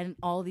 And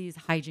all these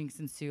hijinks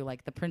ensue.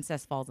 Like, the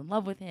princess falls in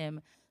love with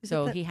him. Is it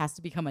So the- he has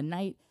to become a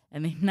knight.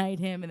 And they knight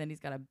him. And then he's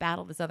got to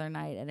battle this other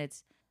knight. And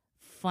it's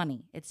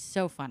funny. It's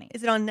so funny.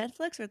 Is it on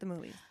Netflix or at the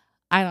movies?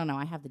 I don't know.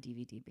 I have the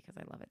DVD because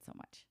I love it so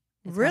much.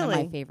 It's one of Really?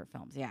 my favorite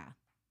films. Yeah.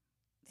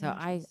 So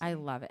I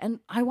Interesting. love it. And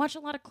I watch a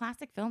lot of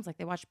classic films. Like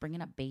they watch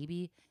Bringing Up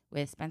Baby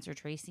with Spencer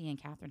Tracy and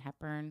Katharine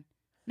Hepburn.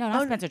 No, not Oh,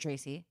 no. Spencer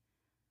Tracy.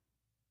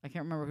 I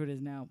can't remember who it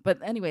is now. But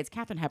anyway, it's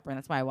Katharine Hepburn.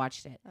 That's why I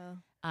watched it. Oh,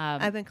 Um,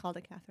 I've been called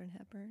a Katharine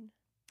Hepburn.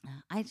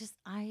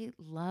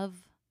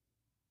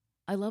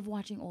 I love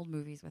watching old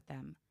movies with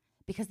them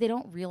because they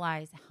don't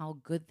realize how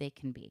good they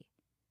can be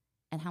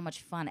and how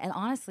much fun. And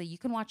honestly, you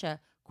can watch a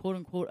quote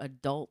unquote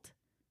adult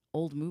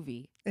old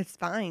movie It's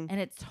fine. and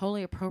it's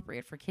totally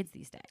appropriate for kids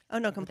these days. Oh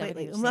no, with everything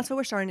completely. you're And that's seeing. what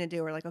we're starting to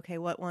do. We're like, okay,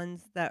 what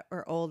ones that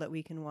are old that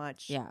we can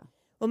watch? Yeah.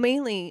 Well,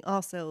 mainly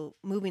also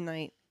movie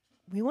night.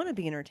 We want to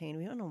be entertained.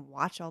 We don't want to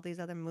watch all these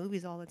other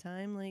movies all the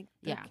time, like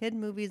they're Yeah. kid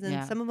movies. And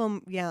Yeah. some of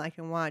them, yeah, I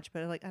can watch,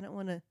 but like I don't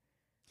want to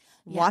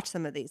Yeah. watch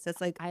some of these.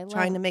 It's like I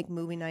trying love- to make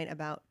movie night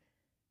about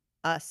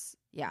us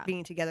Yeah.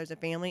 being together as a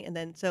family. And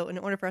then, so in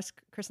order for us,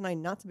 Chris and I,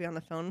 not to be on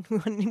the phone,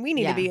 we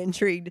need Yeah. to be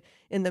intrigued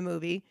in the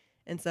movie.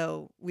 And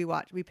so we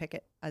pick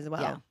it as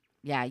well. Yeah.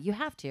 Yeah, you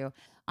have to.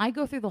 I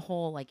go through the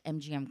whole like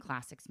MGM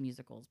Classics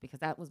musicals because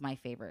that was my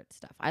favorite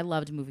stuff. I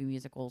loved movie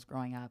musicals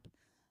growing up.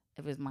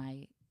 It was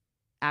my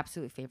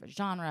absolute favorite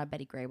genre.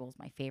 Betty Grable's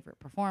my favorite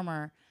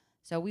performer.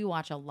 So we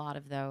watch a lot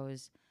of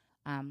those.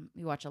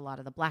 We watch a lot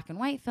of the black and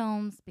white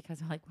films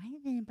because we're like, why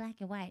is it in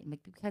black and white?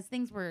 Because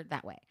things were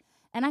that way.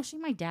 And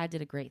actually, my dad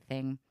did a great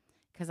thing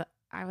because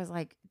I was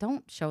like,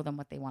 don't show them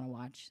what they want to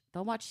watch.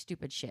 They'll watch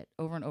stupid shit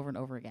over and over and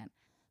over again.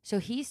 So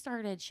he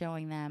started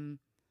showing them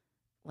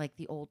like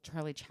the old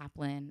Charlie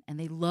Chaplin, and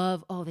they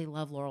love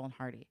Laurel and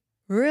Hardy.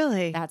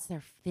 Really? That's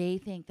they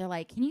think they're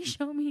like, can you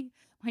show me?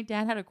 My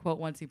dad had a quote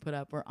once he put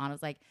up where Anna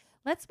was like,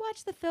 let's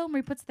watch the film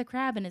where he puts the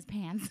crab in his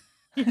pants.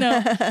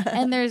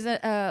 And there's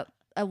a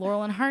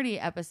Laurel and Hardy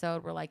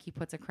episode where like he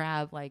puts a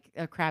crab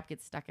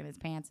gets stuck in his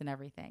pants and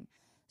everything.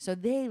 So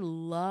they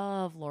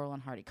love Laurel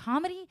and Hardy.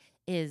 Comedy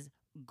is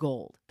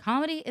gold.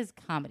 Comedy is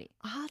comedy.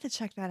 I'll have to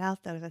check that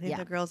out though, because I think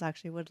the girls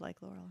actually would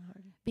like Laurel and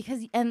Hardy.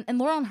 Because and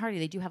Laurel and Hardy,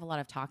 they do have a lot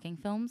of talking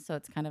films, so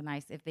it's kind of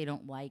nice if they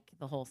don't like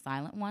the whole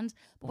silent ones.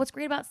 But what's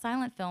great about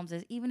silent films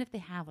is even if they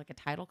have like a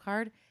title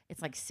card,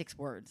 it's like 6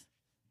 words.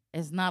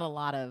 It's not a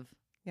lot of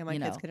my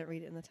kids couldn't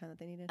read it in the time that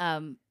they needed.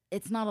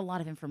 It's not a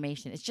lot of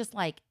information. It's just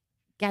like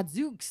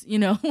gadzooks,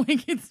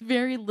 like it's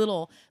very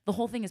little. The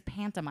whole thing is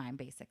pantomime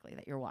basically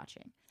that you're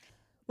watching.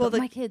 Well,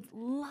 my kids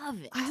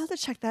love it. I have to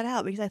check that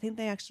out because I think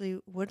they actually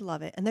would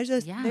love it. And there's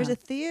a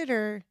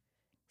theater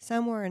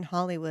somewhere in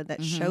Hollywood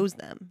that shows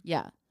them.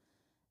 Yeah.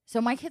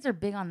 So my kids are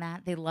big on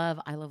that. They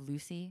love I Love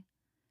Lucy.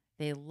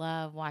 They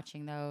love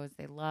watching those.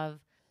 They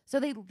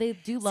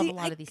do love a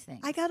lot of these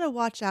things. I gotta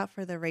watch out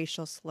for the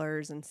racial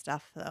slurs and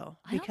stuff though,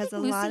 because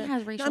Lucy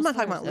has racial I'm not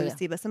slurs. talking about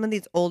Lucy, but some of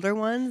these older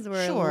ones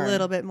were a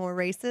little bit more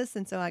racist,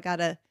 and so I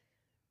gotta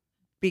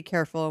be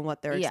careful in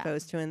what they're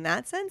exposed to in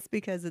that sense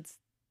because it's.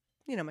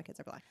 My kids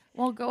are black.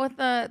 Well, go with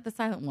the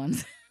silent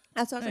ones.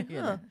 That's what I was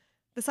like,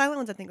 The silent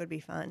ones I think would be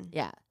fun.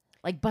 Yeah.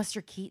 Like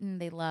Buster Keaton,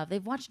 they've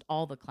watched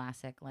all the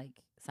classic,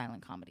 like,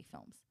 silent comedy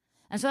films.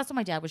 And so that's what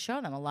my dad would show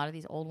them, a lot of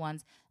these old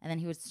ones. And then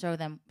he would show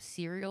them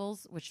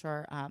serials, which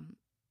are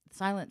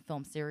silent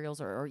film serials,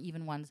 or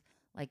even ones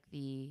like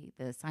the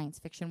science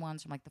fiction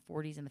ones from, like, the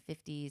 40s and the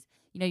 50s.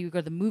 You would go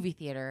to the movie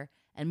theater,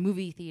 and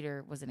movie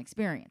theater was an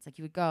experience. Like,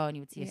 you would go and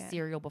you would see a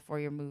serial before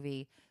your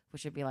movie,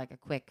 which would be, like, a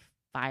quick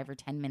 5 or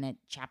 10 minute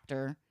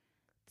chapter,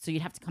 so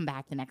you'd have to come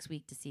back the next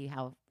week to see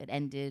how it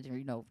ended, or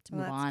to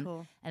move on.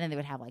 Cool. And then they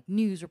would have like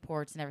news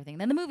reports and everything.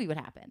 And then the movie would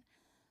happen.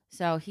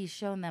 So he's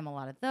shown them a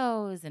lot of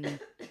those, and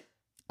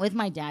with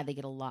my dad, they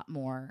get a lot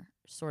more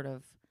sort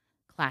of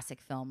classic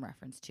film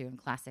reference too, and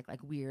classic like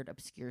weird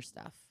obscure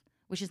stuff,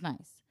 which is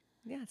nice.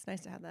 Yeah, it's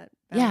nice to have that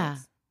balance. Yeah.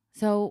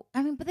 So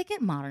but they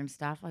get modern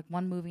stuff. Like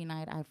one movie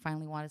night, I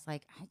finally wanted I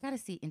gotta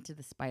see Into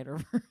the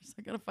Spider-Verse.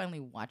 I gotta finally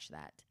watch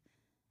that.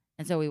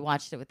 And so we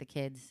watched it with the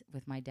kids,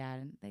 with my dad,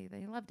 and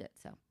they loved it.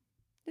 So,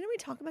 didn't we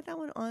talk about that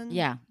one on?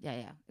 Yeah.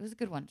 It was a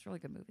good one. It's a really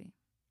good movie.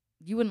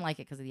 You wouldn't like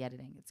it because of the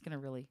editing. It's gonna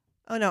really.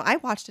 Oh no, I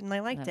watched it and I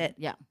liked it.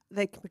 Yeah.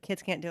 The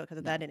kids can't do it because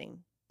of the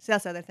editing. So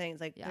that's the other thing.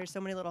 Like there's so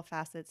many little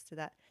facets to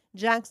that.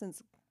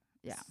 Jackson's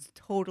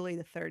totally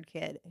the third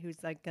kid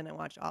who's like gonna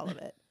watch all of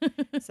it.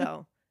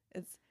 So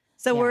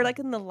we're like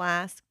in the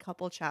last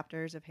couple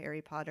chapters of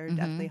Harry Potter,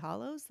 Deathly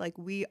Hallows. Like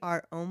we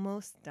are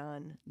almost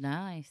done.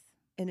 Nice.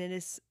 And it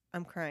is.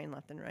 I'm crying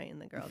left and right,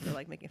 and the girls are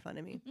like making fun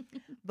of me.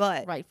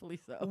 But rightfully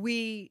so.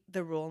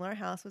 The rule in our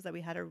house was that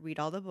we had to read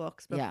all the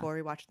books before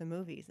we watched the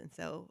movies, and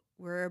so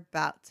we're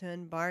about to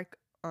embark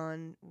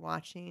on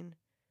watching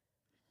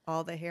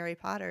all the Harry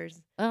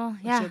Potters. Oh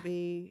yeah, which will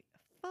be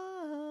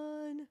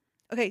fun.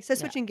 Okay, so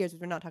switching gears,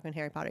 we're not talking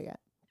Harry Potter yet.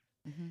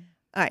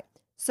 All right,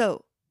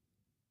 so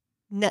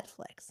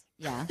Netflix.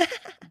 Yeah,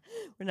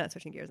 we're not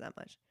switching gears that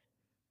much.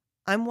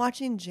 I'm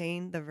watching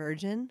Jane the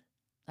Virgin.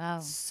 Oh,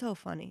 so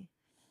funny.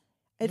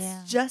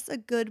 It's just a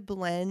good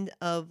blend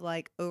of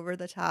like over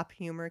the top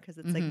humor because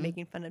it's like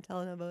making fun of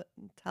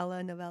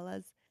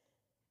telenovelas,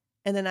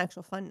 and then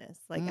actual funness,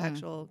 like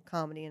actual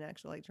comedy and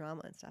actual like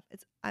drama and stuff.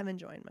 I'm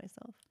enjoying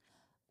myself.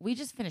 We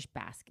just finished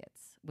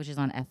Baskets, which is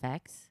on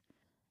FX,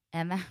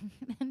 and that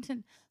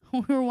ended. We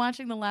were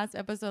watching the last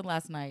episode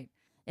last night.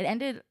 It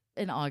ended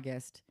in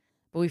August,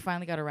 but we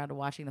finally got around to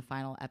watching the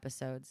final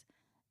episodes.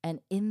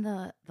 And in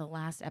the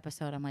last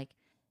episode, I'm like,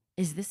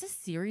 "Is this a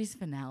series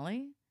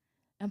finale?"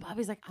 And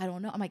Bobby's like, I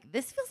don't know. I'm like,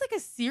 this feels like a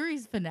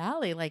series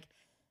finale. Like,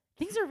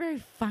 things are very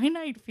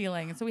finite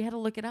feeling. And so we had to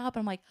look it up.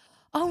 And I'm like,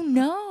 oh,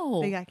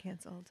 no. They got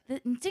canceled. They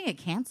didn't get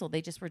canceled.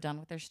 They just were done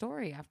with their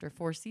story after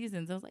 4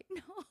 seasons. I was like,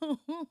 no.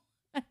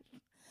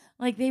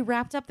 Like, they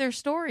wrapped up their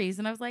stories.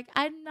 And I was like,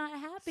 I'm not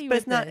happy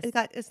with this.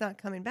 But it's not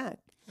coming back,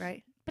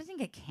 right? But it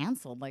didn't get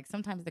canceled. Like,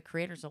 sometimes the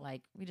creators are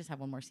like, we just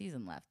have one more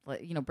season left.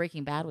 Like,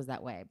 Breaking Bad was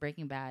that way.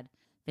 Breaking Bad,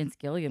 Vince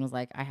Gilligan was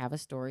like, I have a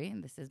story,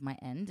 and this is my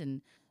end.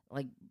 And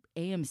like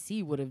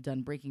AMC would have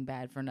done Breaking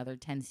Bad for another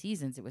 10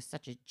 seasons. It was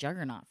such a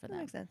juggernaut for them.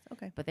 That makes sense.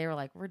 Okay. But they were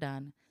like, we're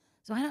done.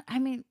 So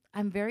I'm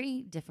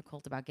very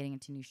difficult about getting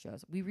into new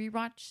shows. We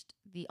rewatched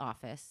The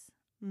Office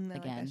again.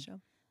 Like that show.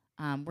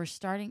 We're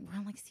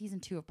on like season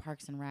 2 of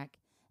Parks and Rec,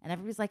 and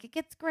everybody's like, it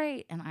gets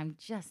great, and I'm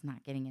just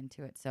not getting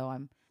into it. So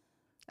I'm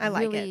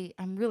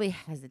really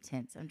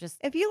hesitant. I'm just.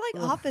 If you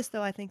like Office,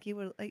 though, I think you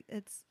would like.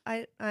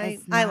 I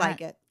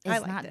like it.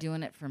 It's not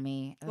doing it for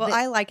me. Well,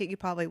 I like it. You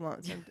probably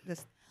won't. So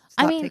just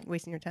stop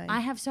wasting your time.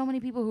 I have so many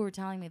people who are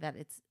telling me that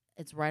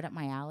it's right up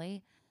my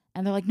alley,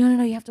 and they're like,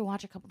 no, you have to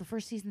watch a couple. The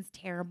first season's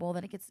terrible.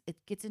 Then it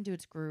gets into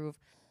its groove.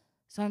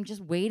 So I'm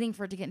just waiting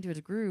for it to get into its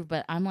groove.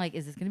 But I'm like,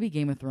 is this going to be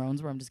Game of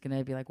Thrones where I'm just going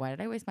to be like, why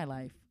did I waste my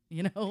life?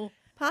 You know?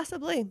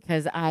 Possibly.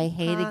 Because I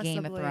hated Game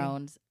of Possibly.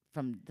 Thrones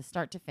from the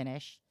start to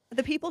finish.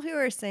 The people who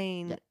are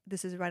saying Yeah.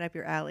 this is right up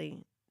your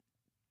alley,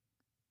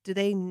 do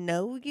they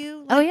know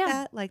you Oh, like yeah.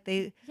 that? Like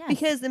they, Yes.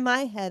 because in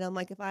my head, I'm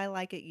like, if I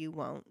like it, you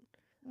won't.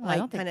 Well, I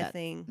don't Like think kind of that-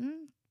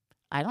 thing.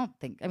 I don't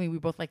think. I mean, we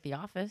both like The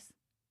Office.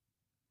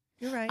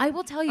 You're right. I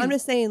will tell you. I'm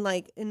just saying,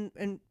 like, in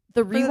the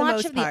the rewatch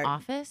most of The part.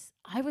 Office,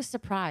 I was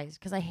surprised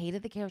because I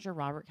hated the character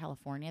Robert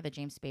California, the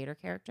James Spader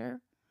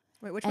character.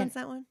 wait, which and- one's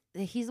that one?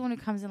 He's the one who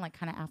comes in like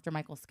kind of after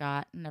Michael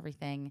Scott and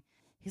everything.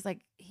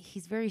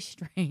 He's very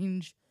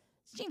strange.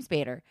 It's James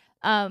Spader.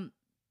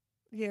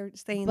 You're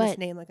saying but- this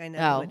name like I know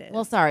Oh, who it is.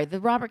 well, sorry. The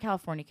Robert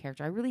California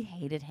character, I really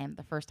hated him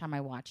the first time I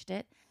watched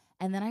it.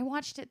 And then I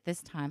watched it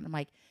this time. I'm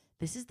like,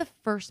 this is the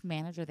first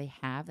manager they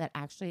have that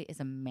actually is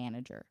a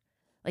manager.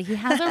 Like, he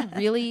has a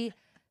really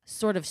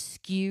sort of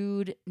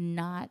skewed,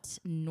 not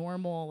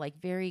normal, like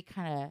very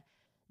kind of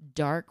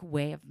dark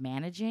way of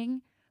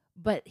managing.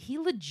 But he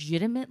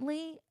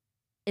legitimately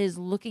is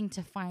looking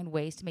to find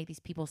ways to make these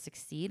people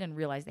succeed and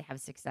realize they have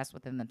success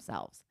within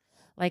themselves.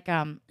 Like,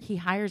 he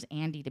hires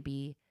Andy to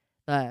be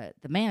the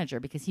manager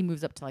because he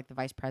moves up to like the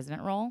vice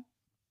president role.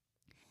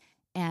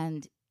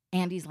 And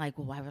Andy's like,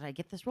 well, why would I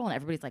get this role? And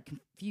everybody's like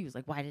confused.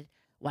 Like, why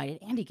did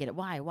Andy get it?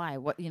 Why?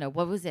 What,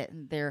 what was it?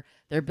 And they're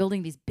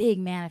building these big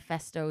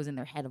manifestos in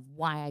their head of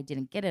why I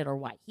didn't get it or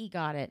why he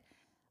got it.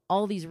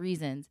 All these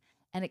reasons.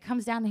 And it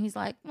comes down to he's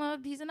like, well,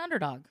 he's an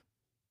underdog.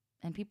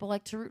 And people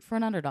like to root for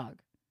an underdog.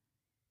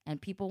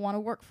 And people want to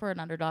work for an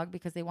underdog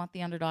because they want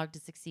the underdog to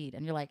succeed.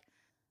 And you're like,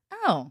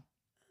 oh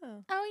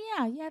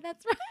yeah,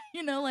 that's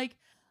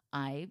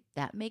right.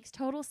 That makes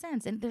total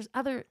sense. And there's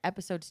other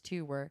episodes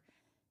too where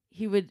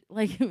he would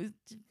it was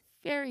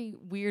very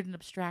weird and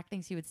abstract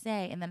things he would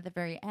say, and then at the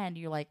very end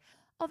you're like,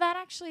 oh, that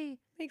actually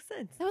Makes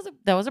sense.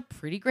 that was a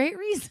pretty great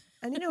reason.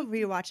 I need to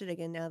rewatch it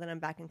again now that I'm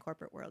back in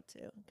corporate world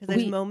too. Because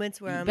there's moments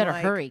where You I'm better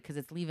like, hurry because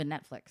it's leaving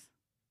Netflix.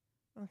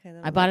 Okay,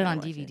 then I I'm bought not it gonna on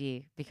watch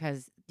DVD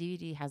because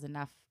DVD has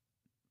enough.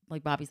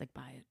 Like Bobby's like,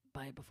 buy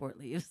it before it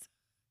leaves.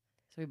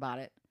 So we bought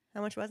it. How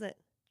much was it?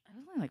 It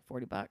was only like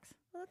 $40 Well,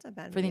 that's not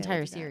bad. for the Maybe I will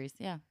entire do that. series.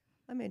 Yeah,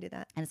 I may do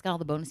that. and it's got all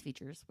the bonus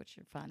features, which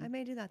are fun. I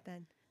may do that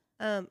then.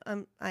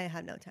 I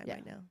have no time Yeah.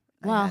 right now.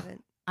 Well,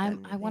 I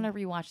haven't. I want to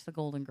rewatch The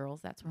Golden Girls.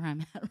 That's where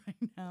I'm at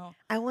right now.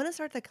 I want to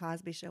start the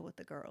Cosby Show with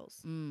the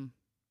girls. Mm.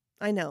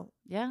 I know,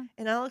 Yeah.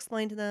 and I'll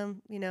explain to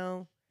them.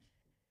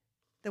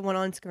 The one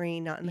on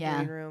screen, not in the Yeah.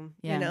 green room.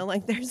 Yeah.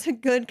 Like there's a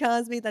good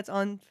Cosby that's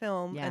on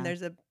film, Yeah. and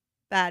there's a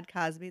bad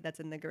Cosby that's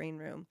in the green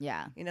room.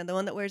 Yeah. The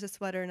one that wears a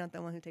sweater, not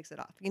the one who takes it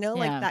off. Yeah.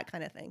 Like that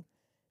kind of thing.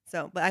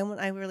 So, but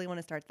I really want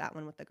to start that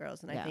one with the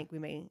girls, and Yeah. I think we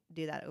may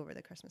do that over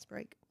the Christmas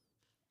break.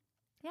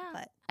 Yeah.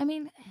 But- I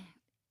mean,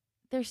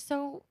 there's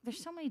so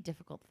many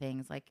difficult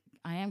things. Like,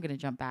 I am going to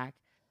jump back.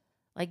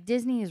 Like,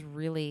 Disney is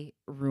really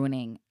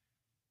ruining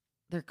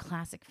their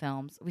classic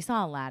films. We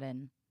saw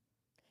Aladdin.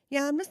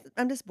 Yeah,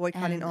 I'm just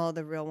boycotting And- all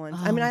the real ones.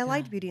 oh I mean, my I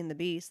liked God. Beauty and the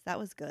Beast. That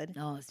was good.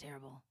 Oh, it's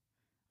terrible.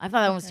 I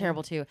thought that one was Okay.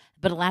 terrible too.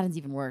 But Aladdin's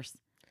even worse.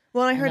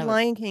 Well, I And heard that was-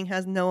 Lion King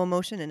has no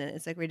emotion in it.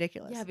 It's like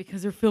ridiculous. Yeah,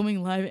 because they're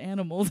filming live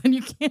animals and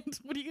you can't.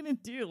 What are you going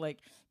to do? Like,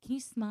 can you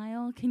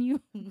smile? Can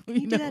you? Can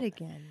you do that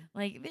again?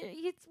 Like,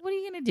 what are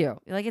you going to do?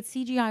 Like, it's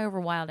CGI over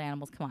wild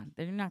animals. Come on.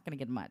 They're not going to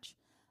get much.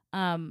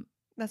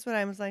 That's what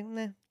I was like.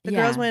 Nah. The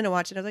Yeah. girls wanted to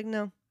watch it. I was like,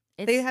 no.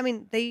 It's, I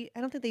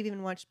don't think they've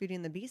even watched Beauty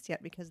and the Beast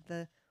yet because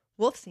the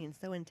wolf scene's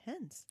so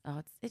intense.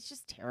 it's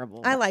just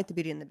terrible. I liked the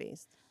Beauty and the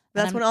Beast.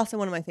 But that's also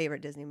one of my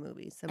favorite Disney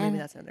movies. So maybe and-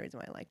 that's another reason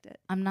why I liked it.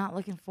 I'm not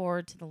looking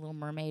forward to the Little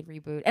Mermaid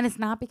reboot. And it's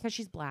not because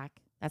she's black.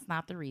 That's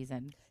not the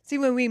reason. See,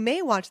 when we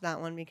may watch that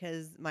one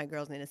because my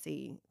girls need to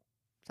see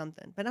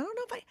something. But I don't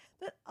know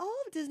but all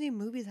of Disney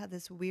movies have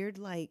this weird,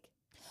 like,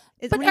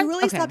 But when you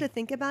really okay. stop to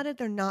think about it,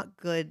 they're not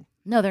good,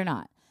 No, they're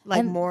not.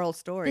 like, And moral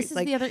stories. This is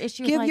like, the other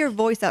issue. give with, your like,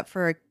 voice up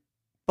for a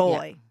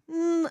boy.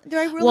 Do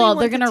I really well, want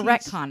they're to going to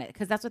teach- retcon it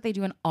because that's what they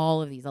do in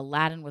all of these.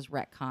 Aladdin was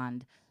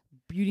retconned.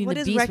 Beauty and What the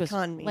does Beast was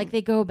retcon mean? like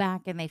they go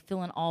back and they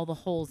fill in all the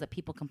holes that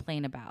people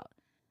complain about.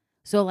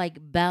 So like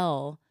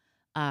Belle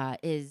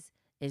is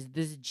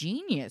this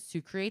genius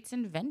who creates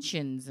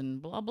inventions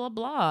and blah blah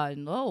blah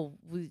and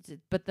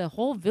but the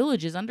whole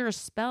village is under a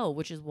spell,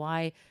 which is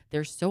why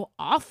they're so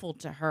awful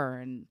to her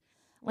and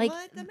like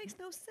what? That makes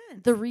no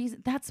sense. the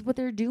reason that's what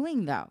they're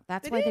doing though.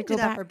 That's they why they didn't go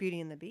do that back for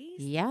Beauty and the Beast.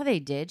 Yeah, they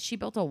did. She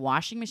built a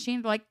washing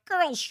machine. They're like,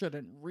 girls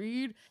shouldn't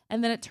read.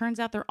 And then it turns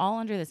out they're all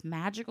under this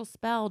magical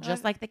spell,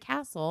 just like the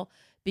castle,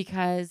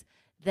 because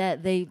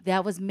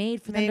that was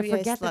made for them Maybe to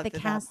forget that the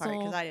because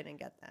castle. I didn't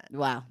get that.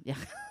 Wow, yeah,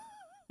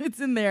 it's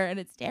in there and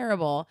it's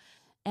terrible.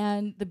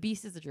 And the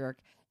Beast is a jerk.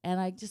 And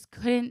I just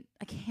couldn't.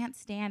 I can't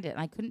stand it.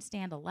 And I couldn't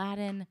stand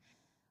Aladdin.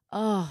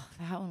 Oh,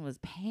 that one was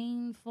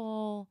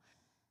painful.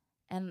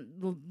 and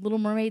the Little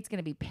Mermaid's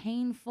gonna be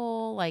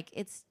painful. Like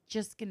it's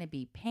just gonna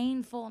be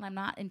painful, and I'm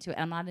not into it.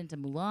 I'm not into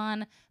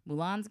Mulan.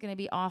 Mulan's gonna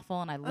be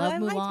awful, and I love I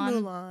Mulan. liked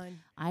Mulan.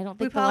 I don't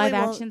We think the probably live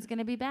won't- action's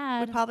gonna be We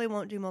bad. probably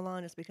won't do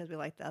Mulan just because we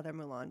like the other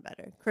Mulan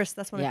better. Chris,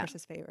 that's one Yeah. of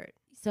Chris's favorite.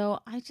 So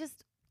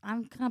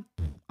I'm kind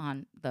of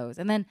on those,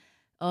 and then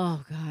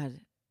oh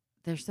god,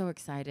 they're so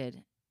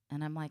excited,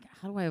 and I'm like,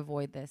 how do I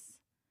avoid this?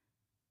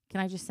 Can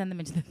I just send them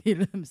into the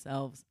theater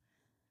themselves?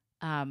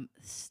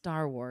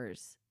 Star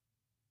Wars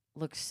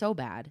looks so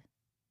bad,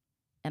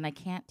 and I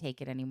can't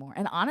take it anymore.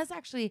 And Anna's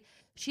actually,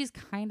 she's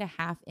kind of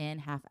half in,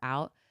 half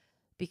out,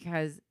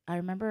 because I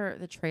remember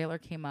the trailer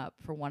came up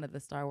for one of the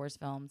Star Wars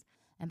films,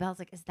 and Belle's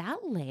like, "Is that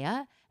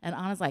Leia?" And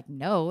Anna's like,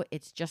 "No,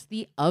 it's just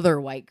the other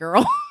white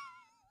girl."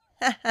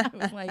 I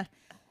was like,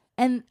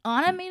 and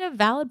Anna made a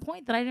valid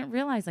point that I didn't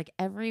realize. Like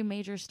every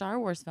major Star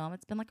Wars film,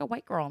 it's been like a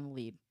white girl in the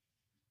lead.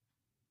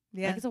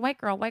 Yeah. Like it's a white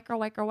girl, white girl,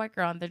 white girl, white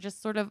girl, and they're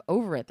just sort of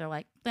over it. They're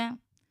like, eh.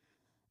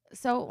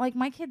 So like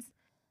my kids,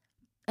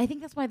 I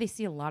think that's why they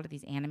see a lot of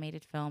these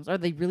animated films, or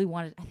they really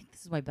wanted. I think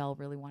this is why Belle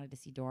really wanted to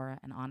see Dora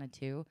and Anna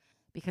too,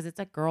 because it's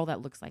a girl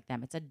that looks like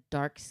them. It's a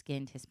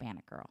dark-skinned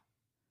Hispanic girl.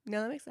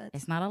 No, that makes sense.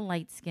 It's not a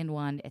light-skinned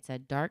one. It's a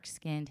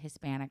dark-skinned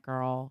Hispanic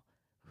girl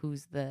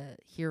who's the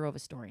hero of a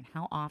story. And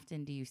how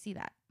often do you see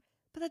that?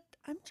 But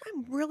I'm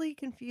really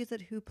confused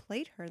at who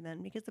played her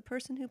then, because the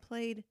person who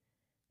played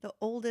the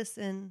oldest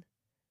in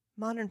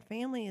Modern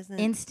Family isn't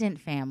Instant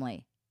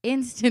Family.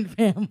 Instant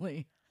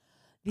Family.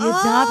 The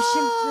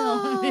adoption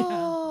film. Yeah.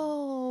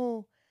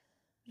 Oh,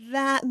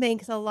 that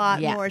makes a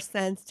lot Yeah. more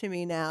sense to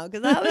me now,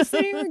 because I was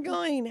sitting here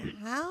going,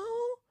 how?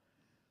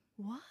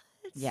 What?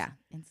 Yeah,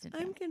 Instant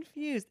I'm Family.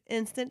 confused.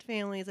 Instant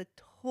Family is a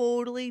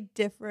totally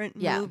different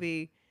Yeah.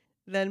 movie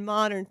than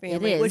Modern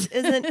Family, is. which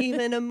isn't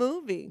even a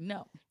movie.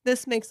 No.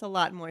 This makes a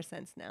lot more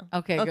sense now.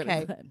 Okay, good.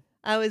 Okay. Good.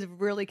 I was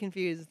really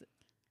confused.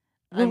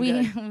 When I'm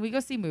good. when we go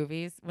see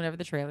movies, whenever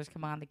the trailers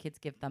come on, the kids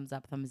give thumbs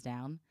up, thumbs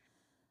down.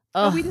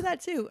 Oh, we Ugh. do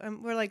that too.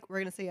 We're like, we're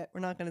going to see it. We're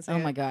not going to see it. Oh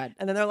my god.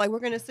 And then they're like, we're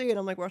going to see it.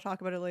 I'm like, we'll talk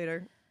about it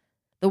later.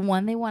 The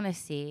one they want to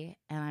see,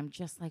 and I'm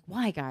just like,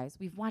 why, guys?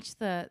 We've watched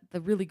the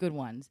really good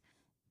ones,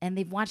 and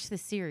they've watched the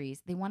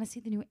series. They want to see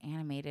the new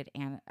animated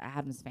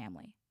Addams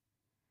Family,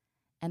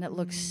 and it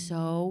looks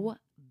so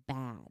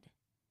bad.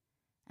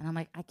 And I'm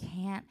like, I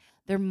can't.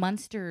 They're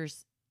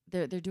Munsters.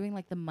 They're doing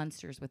like the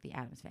Munsters with the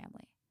Addams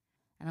Family,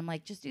 and I'm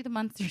like, just do the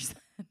Munsters.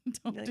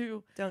 Don't Like,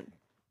 do. Don't.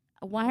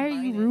 Why are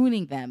you combine it.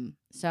 ruining them?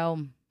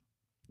 So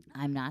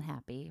I'm not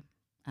happy,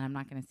 and I'm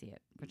not going to see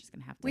it. We're just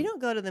going to have to. We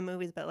don't go to the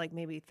movies, but like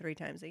maybe 3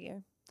 times a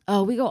year.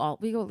 Oh, we go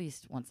at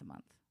least once a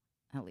month,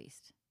 at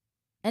least.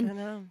 And I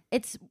know.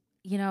 it's,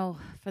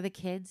 for the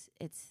kids,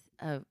 it's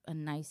a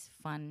nice,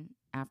 fun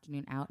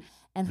afternoon out.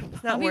 And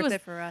It's not worth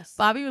it for us.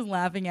 Bobby was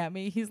laughing at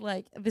me. He's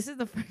like, this is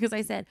because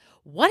I said,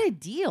 what a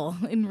deal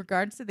in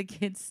regards to the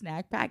kids'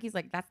 snack pack. He's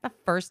like, that's the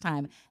first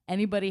time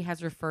anybody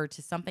has referred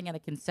to something at a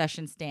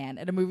concession stand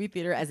at a movie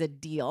theater as a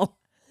deal.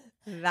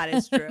 That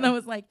is true. And I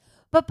was like,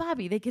 but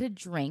Bobby, they get a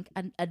drink,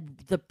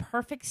 the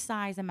perfect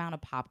size amount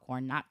of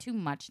popcorn, not too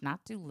much,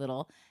 not too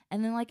little,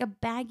 and then like a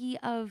baggie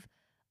of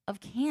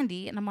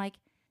candy. And I'm like,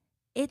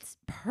 it's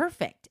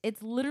perfect.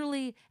 It's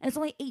literally, and it's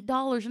only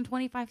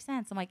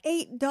 $8.25. I'm like,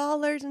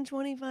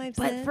 $8.25.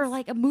 but for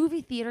like a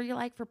movie theater, you're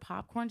like, for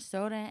popcorn,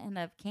 soda, and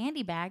a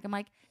candy bag, I'm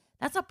like,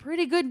 that's a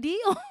pretty good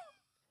deal.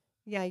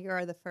 Yeah, you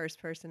are the first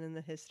person in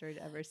the history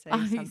to ever say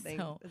I something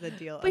know. is a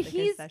deal But at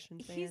the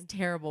concession stand. he's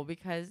terrible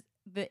because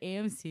the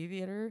AMC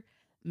theater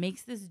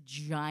makes this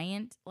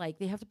giant, like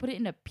they have to put it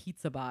in a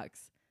pizza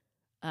box,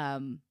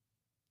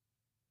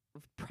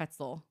 of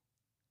pretzel,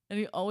 and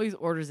he always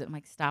orders it. I'm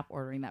like, stop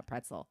ordering that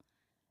pretzel.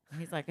 And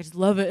he's like, I just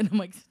love it. And I'm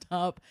like,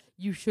 stop.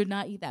 You should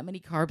not eat that many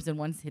carbs in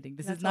one sitting.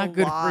 This That's is not a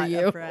good for lot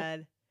you. of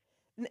bread.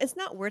 It's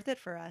not worth it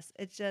for us.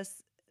 It's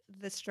just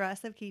the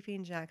stress of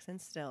keeping Jackson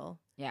still,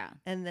 Yeah.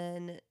 and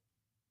then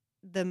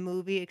the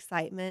movie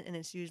excitement, and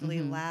it's usually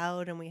Mhm.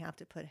 loud, and we have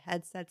to put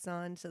headsets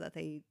on so that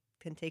they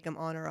can take them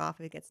on or off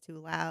if it gets too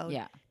loud.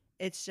 Yeah.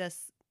 It's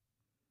just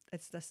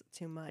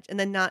too much. And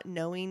then not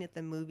knowing if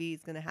the movie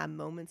is going to have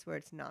moments where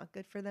it's not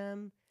good for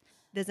them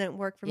doesn't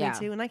work for Yeah. me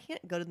too. And I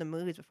can't go to the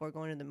movies before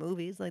going to the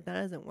movies. Like that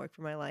doesn't work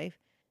for my life.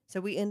 So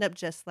we end up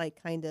just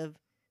like kind of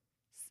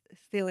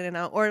feeling it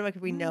out. Or like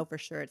if we know for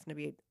sure it's going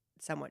to be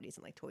somewhat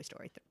decent, like Toy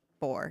Story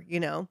 4, you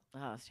know?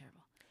 Oh, it's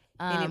terrible.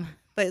 Any-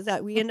 But is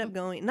that we end up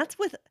going, and that's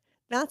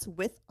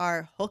with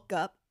our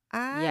hookup,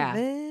 Yeah.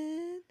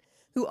 Ivan,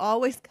 who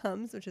always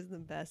comes, which is the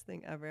best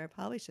thing ever. I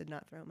probably should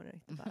not throw him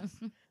underneath the bus.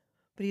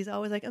 But he's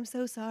always like, I'm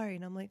so sorry.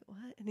 And I'm like,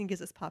 what? And he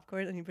gives us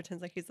popcorn and he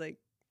pretends like he's like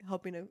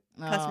helping a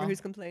customer Aw.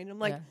 who's complaining. I'm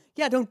like, Yeah.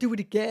 yeah, don't do it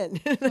again.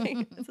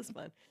 Like, this is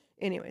fun.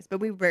 Anyways, but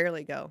we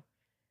rarely go.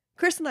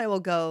 Chris and I will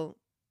go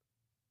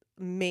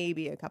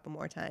maybe a couple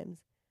more times.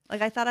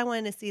 Like I thought I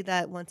wanted to see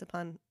that Once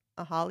Upon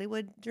a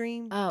Hollywood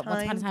Dream. Oh,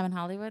 Once Upon a Time in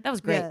Hollywood. That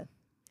was great. Yeah.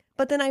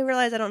 But then I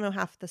realized I don't know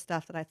half the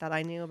stuff that I thought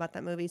I knew about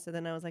that movie. So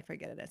then I was like,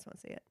 forget it. I just want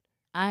to see it.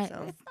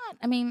 So. It's not.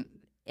 I mean,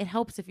 it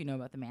helps if you know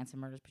about the Manson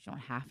murders, but you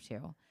don't have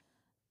to.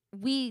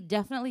 we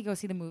definitely go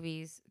see the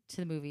movies,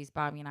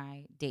 Bobby and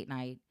I, date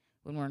night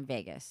when we're in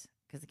Vegas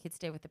because the kids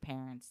stay with the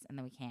parents and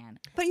then we can.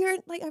 But you're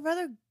like, I'd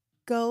rather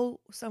go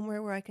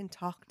somewhere where I can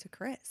talk to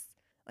Chris.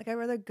 Like, I'd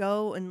rather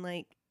go and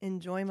like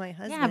enjoy my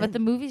husband. Yeah, but the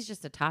movie's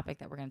just a topic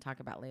that we're going to talk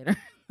about later.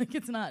 Like,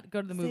 it's not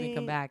go to the movie and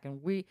come See, back.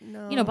 And we,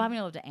 no. you know, Bobby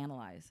and I love to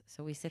analyze.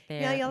 So we sit there.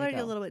 Yeah, y'all and we are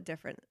go. a little bit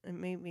different. And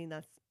maybe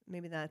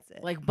that's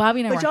it. Like, Bobby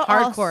and I But were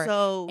y'all hardcore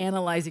also,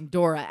 analyzing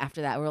Dora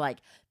after that. We're like,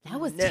 that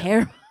was No.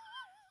 terrible.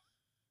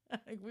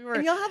 Like, we were.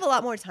 and y'all have a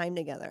lot more time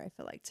together, I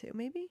feel like, too,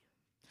 maybe?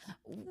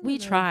 We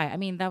know. try. I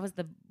mean, that was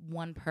the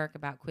one perk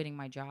about quitting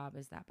my job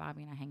is that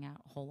Bobby and I hang out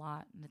a whole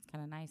lot, and it's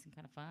kind of nice and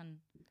kind of fun.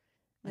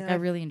 Like, Yeah, I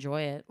really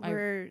enjoy it.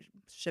 We're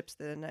ships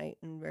through the night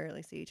and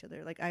rarely see each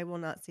other. Like, I will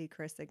not see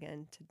Chris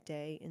again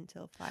today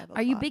until 5 o'clock.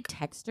 Are you big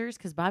texters?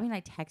 Because Bobby and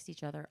I text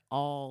each other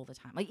all the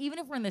time. Like, even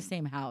if we're in the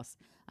same house,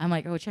 I'm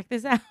like, oh, check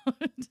this out.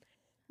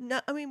 No,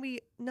 I mean,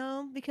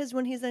 no, because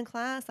when he's in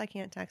class, I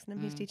can't text him.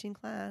 He's Mm. teaching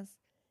class.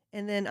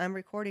 And then I'm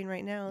recording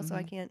right now, so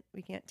Mhm.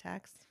 we can't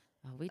text.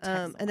 Oh, we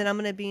text. And then I'm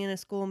going to be in a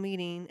school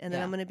meeting, and then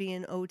Yeah. I'm going to be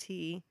in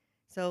OT.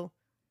 So,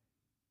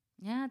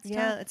 yeah, it's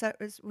yeah, tough.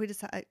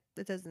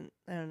 it doesn't,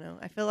 I don't know.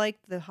 I feel like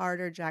the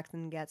harder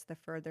Jackson gets, the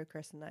further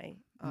Chris and I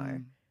are.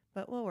 Mm.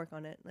 But we'll work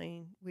on it. I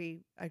mean,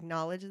 we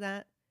acknowledge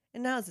that.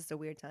 And now it's just a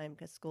weird time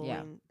because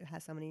schooling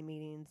has so many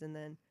meetings, and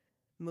then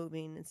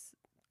moving is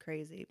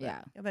crazy. But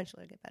Yeah.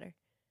 eventually it'll get better.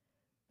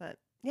 But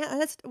yeah,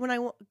 that's when I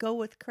go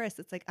with Chris.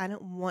 It's like I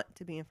don't want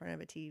to be in front of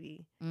a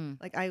TV.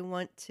 Mm. Like I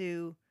want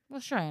to Well,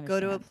 sure, I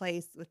go to a understand.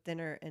 place with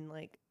dinner and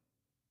like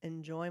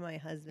enjoy my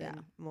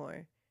husband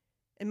more.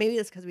 And maybe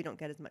it's because we don't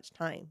get as much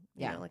time.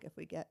 You Yeah. know, like if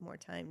we get more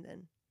time,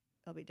 then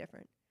it'll be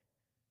different.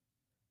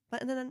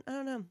 But then I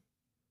don't know.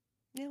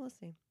 Yeah, we'll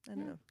see. I don't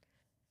Yeah. know.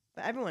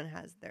 But everyone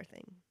has their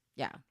thing.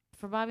 Yeah.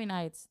 For Bobby and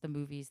I, it's the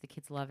movies. The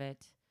kids love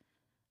it.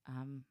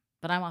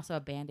 But I'm also a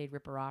Band-Aid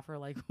ripper-offer.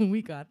 Like, when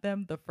we got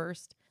them, I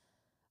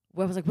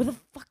was like, what the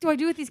fuck do I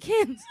do with these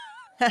kids?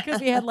 Because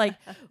we had like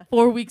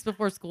 4 weeks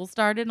before school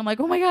started. And I'm like,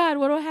 oh my God,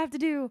 what do I have to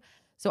do?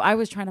 So I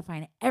was trying to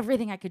find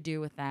everything I could do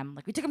with them.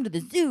 Like, we took them to the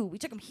zoo. We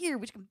took them here.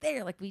 We took them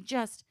there. Like, we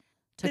just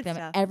took Good them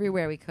stuff.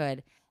 everywhere we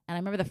could. And I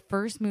remember the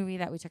first movie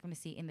that we took them to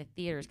see in the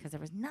theaters because there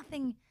was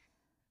nothing,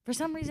 for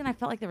some reason, I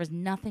felt like there was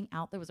nothing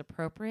out that was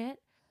appropriate.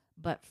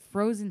 But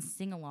Frozen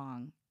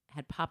Sing-Along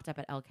had popped up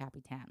at El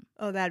Capitan.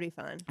 Oh, that'd be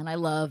fun. And I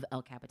love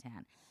El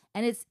Capitan.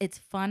 And it's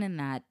fun in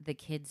that the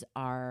kids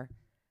are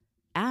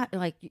at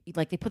like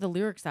they put the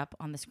lyrics up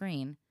on the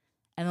screen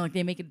and then like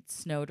they make it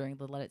snow during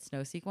the Let It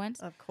Snow sequence.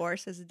 Of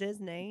course, it's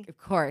Disney. Of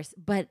course.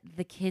 But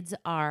the kids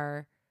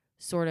are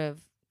sort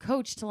of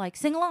coached to like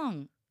sing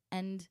along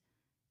and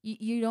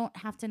you don't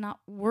have to not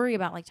worry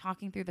about like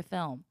talking through the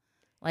film.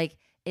 Like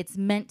it's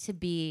meant to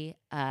be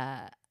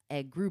a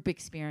group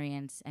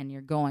experience and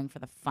you're going for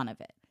the fun of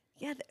it.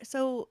 Yeah,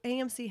 so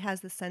AMC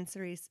has the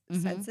sensory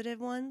Mhm. sensitive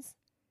ones,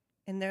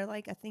 and they're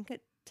like I think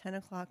at 10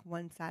 o'clock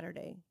one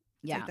Saturday.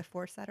 It's Yeah. like the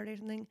fourth Saturday or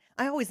something.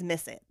 I always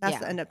miss it. That's Yeah.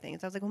 the end up thing.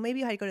 So I was like, well,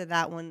 maybe if I go to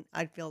that one,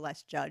 I'd feel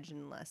less judged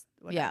and less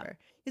Yeah. whatever.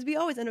 Because we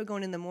always end up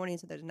going in the morning,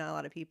 so there's not a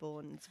lot of people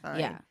and it's fine.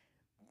 Yeah.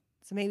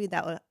 So maybe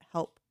that would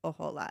help a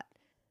whole lot.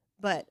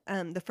 But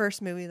the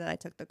first movie that I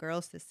took the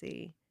girls to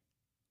see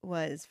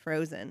was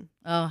Frozen.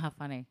 Oh, how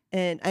funny.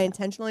 And I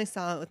intentionally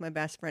saw it with my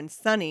best friend,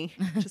 Sunny,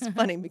 which is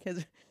funny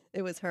because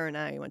it was her and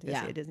I went to go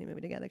Yeah. see a Disney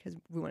movie together because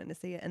we wanted to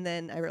see it. And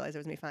then I realized it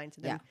was me fine. So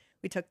then Yeah.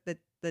 we took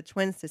the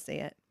twins to see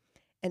it.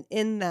 And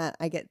in that,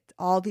 I get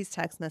all these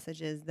text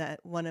messages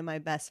that one of my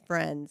best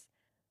friends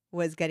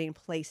was getting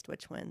placed with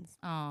twins.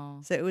 Oh.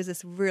 So it was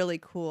this really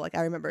cool, like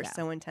I remember it Yeah.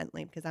 so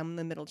intently because I'm in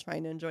the middle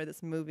trying to enjoy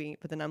this movie.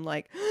 But then I'm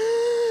like,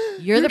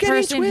 You're the getting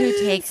person who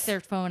takes twins!" their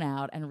phone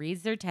out and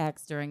reads their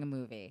text during a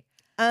movie.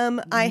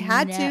 I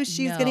had to.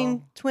 She's no.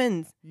 getting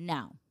twins.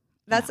 No.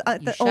 That's No. You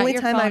the shut only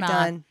your time phone I've off.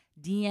 done.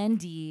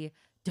 DND.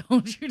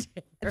 Don't you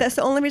dare. That's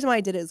the only reason why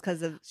I did it is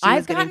because of she was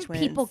I've getting gotten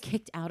twins. people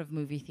kicked out of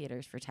movie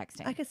theaters for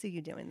texting. I could see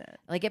you doing that.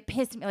 Like it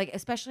pissed me. Like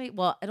especially,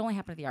 well, it only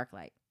happened at the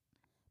ArcLight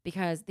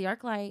because the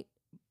ArcLight,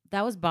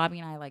 that was Bobby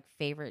and I like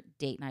favorite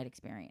date night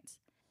experience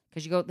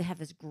because you go, they have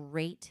this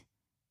great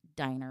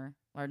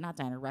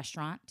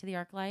restaurant to the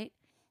ArcLight,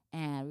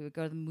 and we would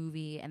go to the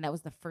movie, and that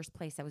was the first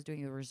place that was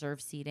doing the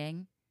reserved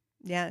seating.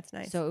 Yeah, it's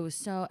nice. So it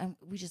was and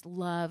we just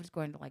loved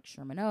going to like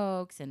Sherman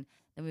Oaks, and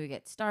then we would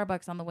get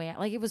Starbucks on the way out.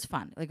 Like it was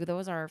fun. Like that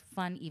was our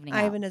fun evening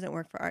out. Ivan doesn't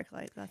work for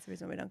ArcLight. That's the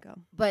reason we don't go.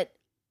 But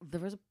there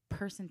was a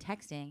person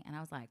texting, and I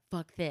was like,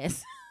 fuck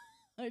this.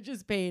 I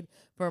just paid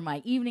for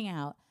my evening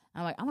out.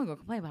 I'm like, I'm going to go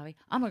complain, Bobby.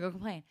 I'm going to go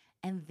complain.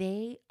 And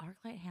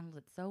ArcLight handled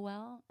it so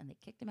well, and they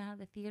kicked him out of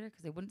the theater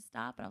because they wouldn't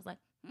stop. And I was like,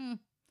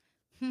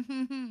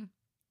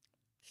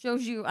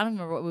 shows you, I don't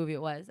remember what movie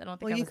it was. I don't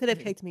think Well, I you was could have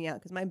movie. kicked me out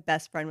because my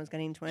best friend was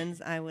getting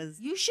twins.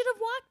 You should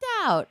have walked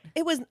out.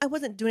 I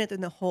wasn't doing it through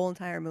the whole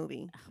entire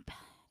movie. Oh, Patty,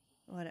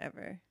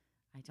 Whatever.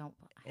 I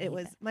It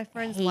was hate my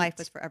friend's hate- life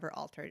was forever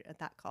altered at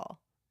that call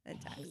that. and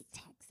I text. hate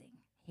texting.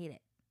 Hate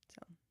it.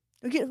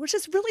 Which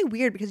is really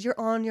weird because you're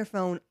on your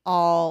phone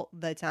all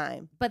the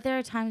time. But there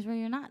are times where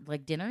you're not.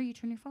 Like dinner, you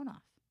turn your phone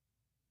off.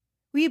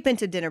 We've been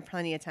to dinner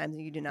plenty of times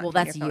and you do not. Well,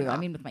 turn that's your phone you. I off.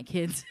 mean, with my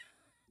kids,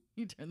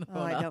 you turn the Oh,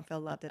 phone I off. don't feel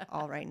loved at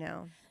all right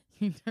now.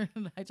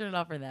 I turn it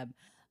off for them.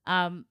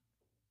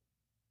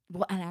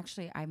 Well, and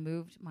actually, I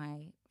moved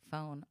my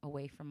phone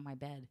away from my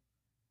bed,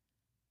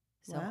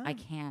 so Wow. I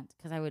can't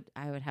because I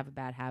would have a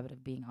bad habit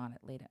of being on it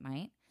late at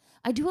night.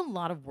 I do a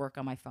lot of work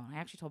on my phone. I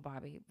actually told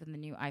Bobby when the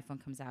new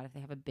iPhone comes out, if they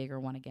have a bigger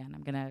one again,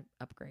 I'm gonna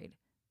upgrade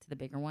to the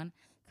bigger one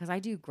because I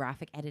do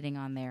graphic editing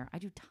on there. I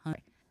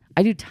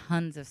do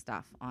tons of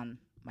stuff on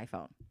my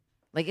phone.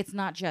 Like it's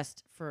not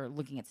just for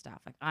looking at stuff.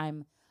 Like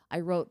I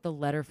wrote the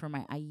letter for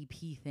my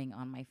IEP thing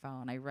on my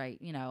phone. I write,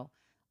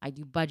 I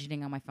do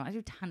budgeting on my phone. I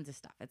do tons of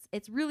stuff.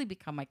 It's really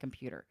become my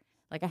computer.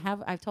 Like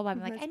I've told Bobby,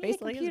 like, It's I need a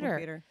basically his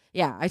computer.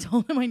 Yeah, I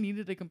told him I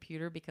needed a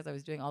computer because I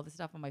was doing all this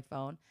stuff on my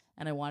phone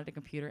and I wanted a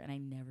computer and I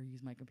never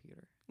use my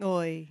computer.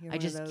 Oy, you're I one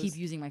of just those. keep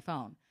using my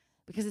phone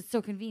because it's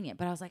so convenient.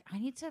 But I was like, I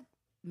need to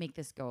make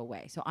this go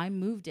away. So I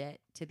moved it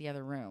to the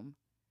other room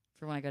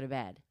for when I go to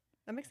bed.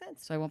 That makes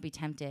sense. So I won't be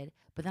tempted.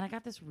 But then I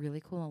got this really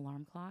cool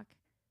alarm clock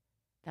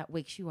that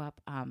wakes you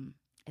up.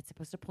 It's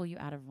supposed to pull you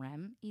out of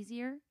REM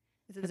easier.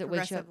 Is it 'Cause the it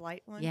wakes you progressive up-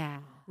 light one?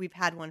 Yeah. We've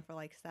had one for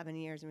like 7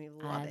 years and we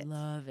love I it.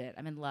 love it.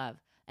 I'm in love.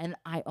 And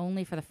I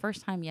only, for the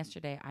first time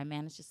yesterday, I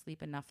managed to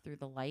sleep enough through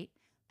the light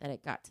that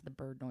it got to the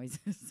bird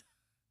noises.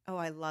 Oh,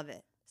 I love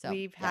it. So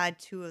We've yeah. had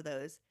 2 of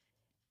those.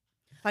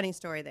 Funny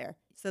story there.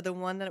 So the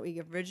one that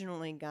we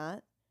originally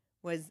got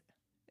was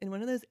in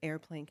one of those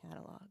airplane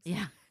catalogs.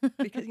 Yeah.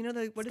 Because you know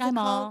what is Sky it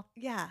Mall. called?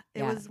 Yeah, it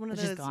Yeah, was one of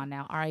it's those. just gone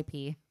now.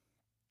 R.I.P.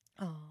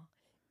 Oh,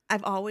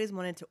 I've always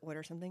wanted to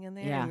order something in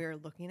there, Yeah. and we were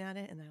looking at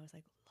it, and I was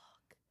like,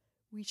 "Look,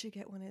 we should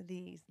get one of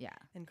these." Yeah.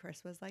 And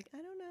Chris was like, "I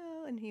don't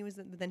know," and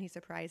then he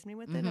surprised me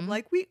with it. Mhm. I'm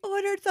like, "We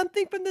ordered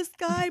something from the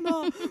Sky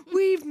Mall.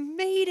 We've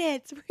made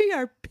it. We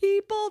are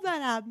people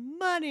that have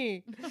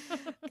money,"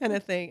 kind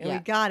of thing. And Yeah.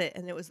 we got it,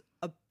 and it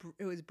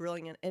was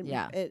brilliant. And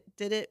Yeah. it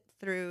did it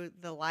through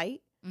the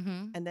light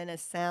Mm-hmm. and then a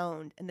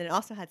sound, and then it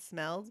also had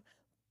smells.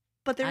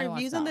 But the I don't want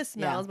reviews on the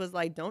smells, yeah. smells was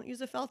like, don't use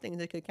the felt things;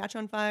 it could catch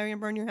on fire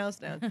and burn your house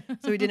down.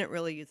 So we didn't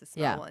really use the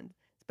smell Yeah. one.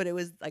 But it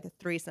was like a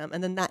threesome,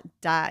 and then that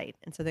died,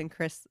 and so then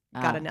Chris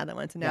got Ah, another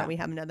one. So now yeah. we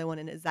have another one,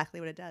 and exactly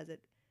what it does,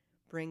 it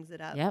brings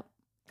it up. Yep.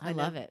 I kind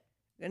love of. it.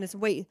 And it's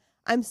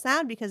I'm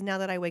sad because now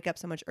that I wake up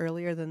so much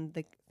earlier than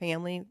the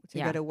family to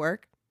Yeah. go to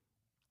work,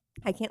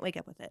 I can't wake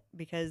up with it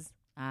because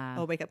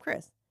I'll wake up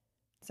Chris.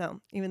 So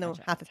even though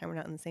Gotcha. half the time we're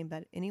not in the same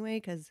bed anyway,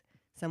 because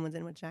someone's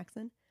in with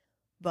Jackson,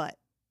 but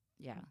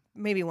Yeah.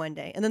 maybe one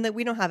day. And then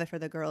we don't have it for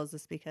the girls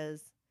just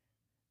because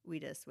we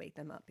just wake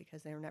them up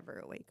because they're never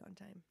awake on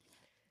time.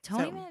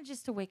 Tony So-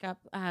 manages to wake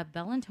up.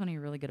 Bella and Tony are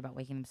really good about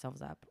waking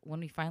themselves up. When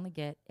we finally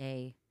get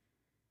a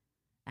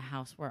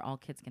house where all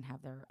kids can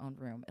have their own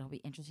room, it'll be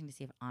interesting to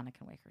see if Anna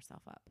can wake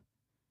herself up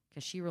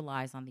because she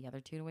relies on the other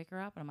two to wake her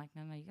up. And I'm like,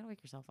 no, you gotta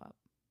wake yourself up.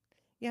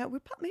 Yeah,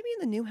 maybe in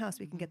the new house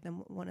we can get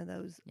them one of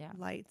those Yeah.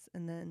 lights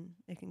and then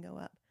it can go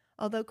up.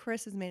 Although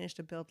Chris has managed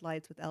to build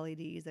lights with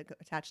LEDs that go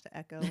attached to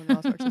Echo and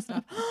all sorts of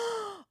stuff.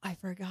 I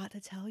forgot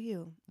to tell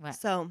you. What?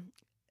 So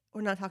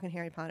we're not talking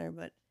Harry Potter,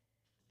 but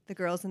the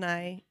girls and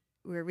I,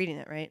 we were reading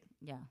it, right?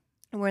 Yeah.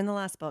 And we're in the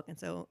last book. And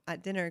so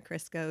at dinner,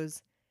 Chris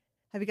goes,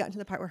 "Have you gotten to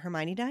the part where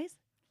Hermione dies?"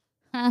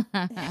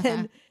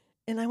 and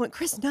I went,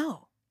 "Chris,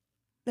 no.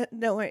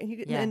 No,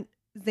 wait." Yeah. And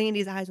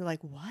Zandy's eyes were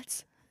like,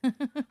 "What?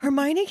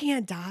 Hermione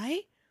can't die?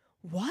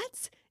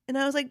 What?" And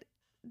I was like,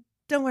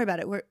 "Don't worry about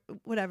it. We're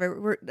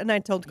whatever." And I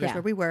told Chris Yeah.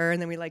 where we were,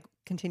 and then we like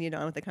continued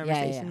on with the Yeah,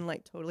 conversation, yeah.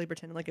 like totally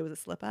pretended like it was a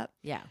slip up.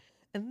 Yeah.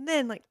 And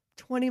then like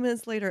 20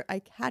 minutes later, I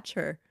catch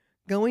her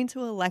going to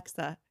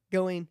Alexa,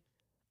 going,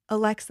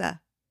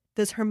 "Alexa,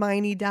 does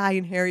Hermione die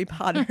in Harry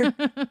Potter?"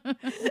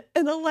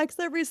 And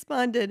Alexa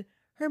responded,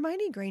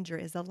 "Hermione Granger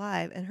is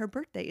alive, and her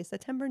birthday is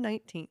September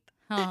 19th."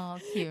 Oh,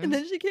 cute. And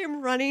then she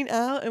came running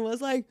out and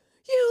was like,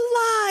 "You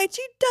lied.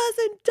 She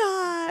doesn't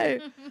die."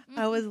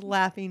 I was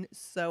laughing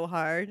so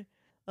hard.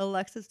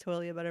 Alexa's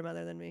totally a better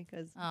mother than me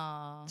because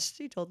Oh,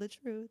 she told the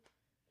truth.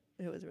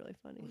 It was really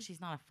funny. well, she's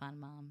not a fun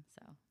mom,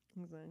 so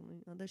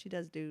Exactly. Although she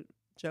does do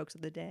jokes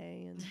of the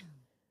day and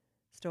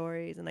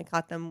stories. And I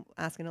caught them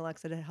asking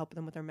Alexa to help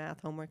them with their math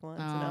homework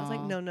once. And I was like,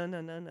 Aw. no.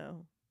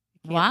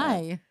 You can't.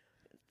 why?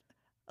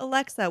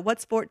 Alexa,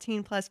 what's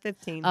 14 plus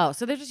 15? Oh,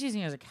 so they're just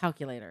using it as a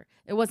calculator.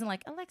 It wasn't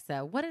like,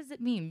 Alexa, what does it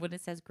mean when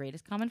it says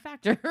greatest common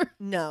factor?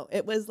 No,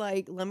 it was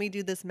like, let me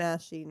do this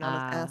math sheet and I'll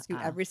just ask you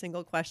ah. every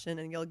single question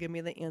and you'll give me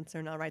the answer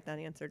and I'll write that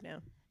answer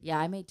down. Yeah,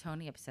 I made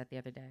Tony upset the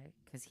other day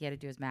because he had to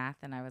do his math,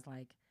 and I was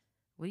like,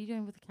 "What are you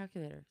doing with the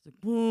calculator?" He's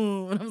like,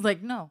 "Boo," and I was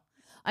like, "No."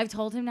 I've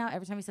told him now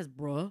every time he says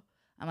 "bruh,"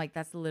 I'm like,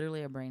 "That's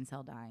literally a brain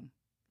cell dying."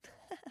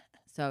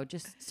 So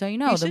just so you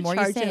know, the should more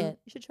you charge say him, it,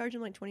 you should charge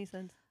him like 20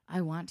 cents.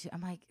 I want to.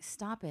 I'm like,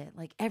 stop it!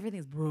 Like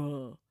everything's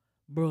 "bruh,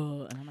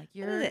 bruh," and I'm like, At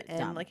 "You're the end,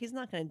 dumb." like he's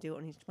not going to do it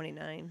when he's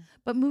 29.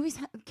 But movies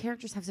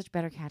characters have such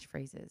better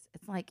catchphrases.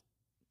 It's like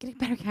get a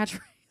better catchphrase.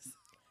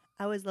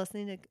 I was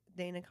listening to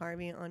Dana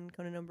Carvey on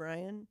Conan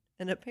O'Brien,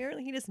 and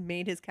apparently he just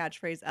made his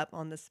catchphrase up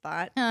on the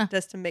spot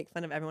just to make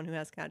fun of everyone who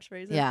has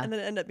catchphrases. Yeah. And then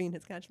it ended up being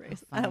his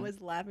catchphrase. I funny.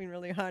 was laughing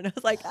really hard. I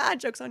was like,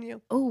 joke's on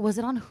you. Oh, was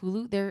it on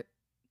Hulu?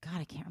 God,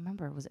 I can't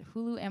remember. Was it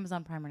Hulu,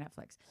 Amazon Prime, or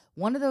Netflix?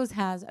 One of those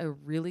has a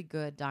really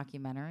good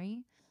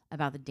documentary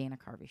about the Dana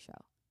Carvey show.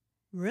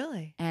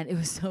 Really? And it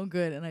was so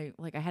good. And I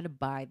had to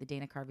buy the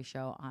Dana Carvey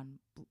show on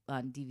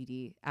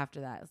DVD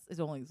after that. It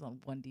only was on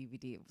one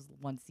DVD. It was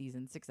one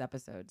season, 6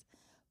 episodes.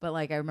 But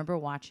like I remember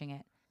watching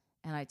it,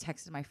 and I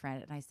texted my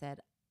friend and I said,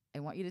 I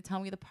want you to tell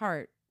me the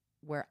part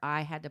where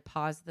I had to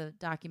pause the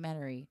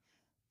documentary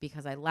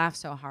because I laughed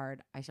so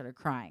hard I started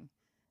crying.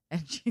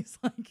 And she's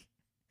like,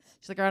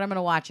 all right, I'm going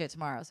to watch it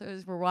tomorrow. So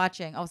as we're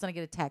watching, all of a sudden I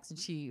get a text, and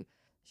she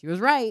was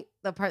right.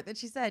 The part that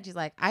she said, she's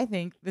like, I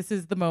think this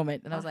is the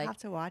moment. And I was like, have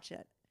to watch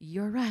it.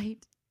 You're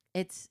right.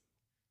 It's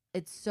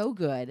so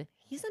good.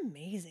 He's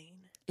amazing.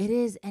 It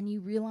is. And you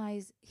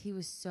realize he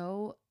was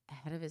so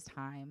ahead of his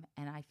time.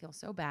 And I feel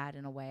so bad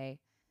in a way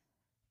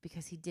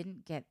because he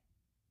didn't get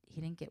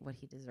what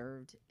he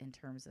deserved in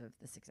terms of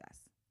the success.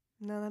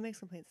 No, that makes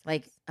complete sense.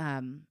 Like,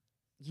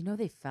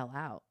 they fell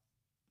out,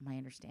 my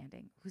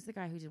understanding. Who's the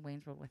guy who did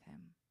Wayne's World with him?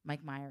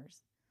 Mike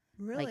Myers.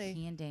 Really? Like,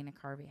 he and Dana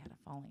Carvey had a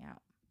falling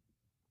out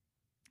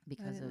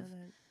because of know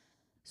that.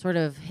 sort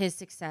of his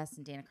success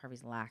and Dana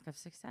Carvey's lack of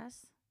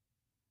success.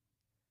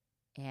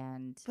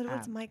 And But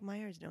what's Mike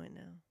Myers doing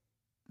now?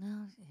 no,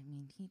 I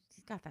mean he's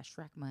got that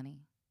Shrek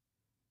money.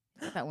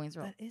 He's got that Wayne's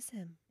World. That is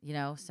him.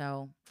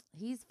 So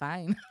he's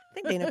fine. I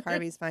think Dana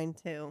Carvey's fine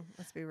too.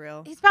 Let's be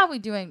real. He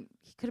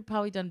could have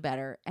probably done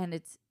better. And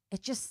it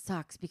just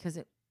sucks because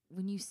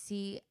when you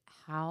see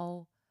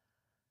how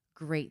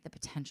great the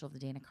potential of the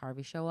Dana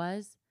Carvey show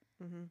was,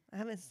 I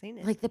haven't seen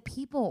it. like the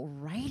people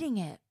writing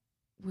it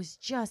was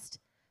just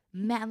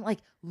mad. Like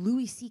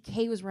Louis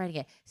C.K. was writing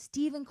it.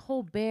 Stephen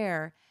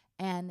Colbert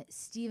and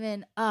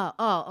Stephen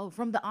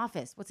from The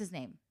Office. What's his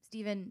name?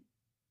 Stephen,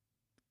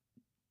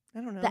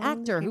 I don't know. the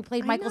actor who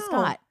played I Michael know.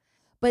 Scott.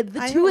 But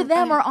the two of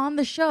them are on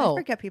the show. I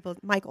forget people.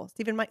 Michael.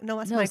 No,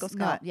 that's Michael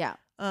Scott. Yeah.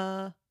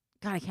 God,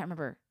 I can't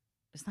remember.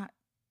 It's not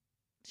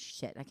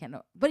shit. I can't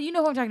know. But you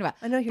know who I'm talking about.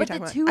 I know who you're But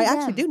talking the about. two I of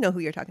actually them- do know who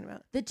you're talking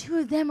about. The two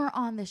of them are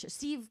on the show.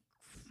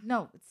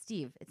 No, it's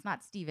Steve. It's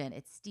not Steven.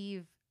 It's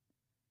Steve.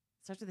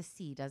 Starts with a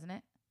C, doesn't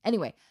it?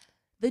 Anyway,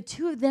 the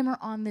two of them are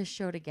on this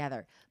show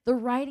together. The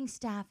writing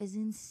staff is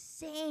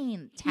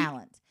insane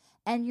talent.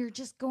 And you're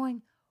just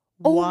going,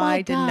 oh Why my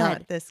did God.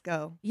 not this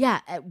go?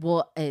 Yeah.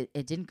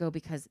 It didn't go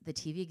because the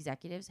TV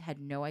executives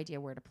had no idea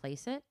where to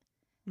place it.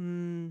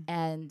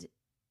 And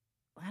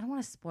I don't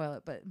want to spoil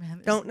it, but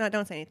man.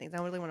 Don't say anything. I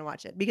don't really want to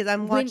watch it because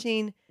I'm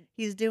watching.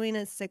 He's doing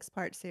a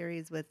 6-part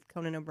series with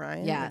Conan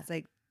O'Brien. Yeah. It's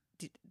like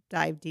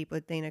dive deep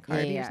with Dana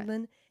Carvey Yeah. or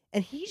something.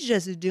 And he's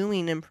just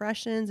doing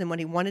impressions and what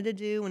he wanted to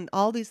do and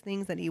all these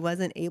things that he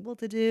wasn't able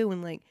to do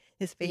and like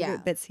his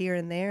favorite bits here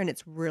and there. And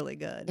it's really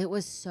good. It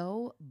was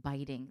so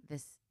biting.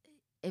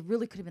 It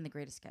really could have been the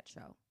greatest sketch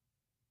show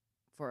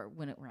for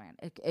when it ran.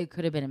 It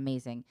could have been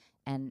amazing.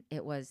 And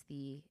it was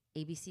the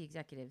ABC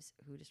executives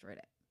who destroyed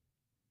it.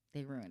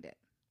 They ruined it.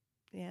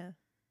 Yeah.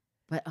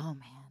 But oh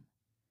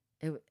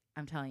man,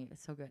 I'm telling you,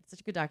 it's so good. It's such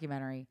a good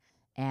documentary.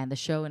 And the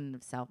show in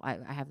itself, I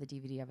have the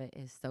DVD of it,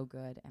 is so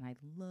good, and I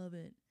love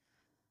it.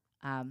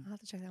 I'll have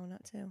to check that one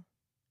out too.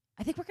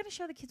 I think we're going to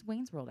show the kids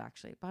Wayne's World,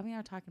 actually. Bobby and I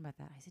were talking about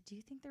that. I said, do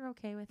you think they're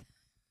okay with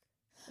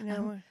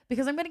No.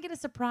 because I'm going to get a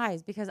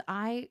surprise because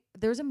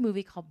there's a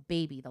movie called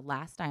Baby, The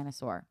Last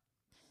Dinosaur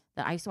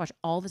that I used to watch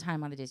all the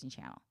time on the Disney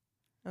Channel.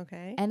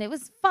 Okay. And it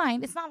was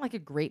fine. It's not like a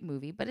great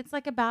movie, but it's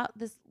like about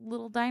this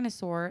little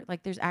dinosaur.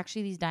 Like there's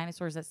actually these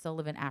dinosaurs that still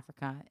live in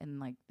Africa and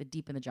like the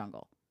deep in the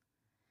jungle.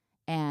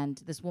 And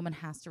this woman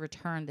has to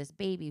return this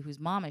baby whose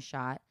mom is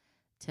shot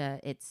to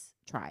its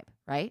tribe,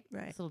 right?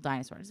 Right. This little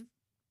dinosaur. It's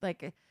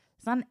like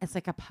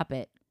a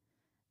puppet.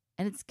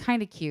 And it's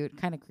kind of cute,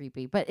 kind of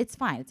creepy, but it's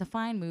fine. It's a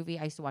fine movie.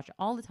 I used to watch it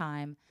all the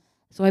time.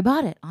 So I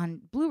bought it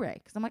on Blu-ray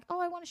because I'm like, oh,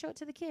 I want to show it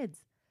to the kids.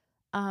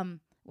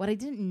 What I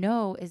didn't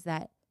know is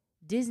that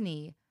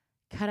Disney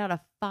cut out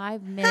a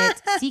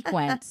 5-minute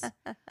sequence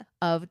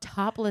of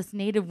topless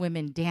Native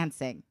women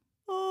dancing.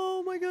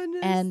 Oh my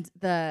goodness. And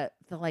the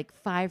like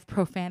 5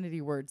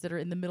 profanity words that are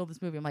in the middle of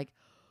this movie. I'm like,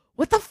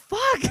 what the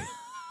fuck?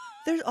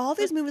 There's all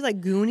these movies like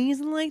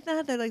Goonies and like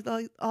that. They're like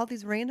all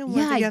these random ones.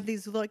 Yeah, That you have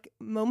these like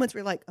moments where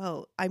you're like,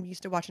 oh, I'm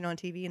used to watching on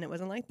TV and it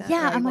wasn't like that.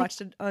 Yeah, Or I I'm like-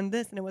 watched it on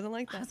this and it wasn't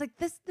like I that. was like,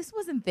 this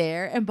wasn't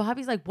there. And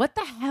Bobby's like, what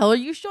the hell are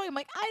you showing? I'm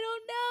like, I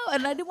don't know.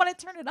 And I didn't want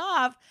to turn it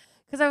off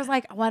because I was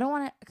like, well, I don't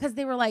want to, because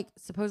they were like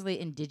supposedly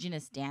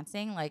indigenous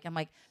dancing. Like, I'm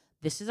like,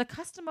 this is a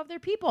custom of their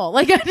people.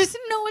 Like, I just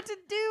didn't know what to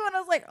do. And I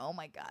was like, oh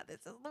my God, this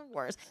is the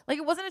worst. Like,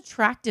 it wasn't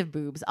attractive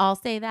boobs. I'll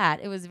say that.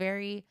 It was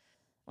very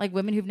like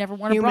women who've never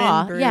worn a Human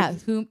bra. boobs.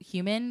 Yeah.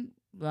 Human,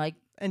 like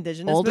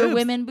Indigenous older boobs.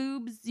 women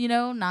boobs,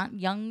 not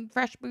young,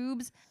 fresh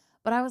boobs.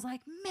 But I was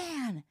like,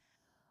 man,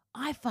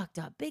 I fucked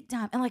up big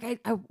time. And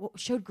like, I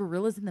showed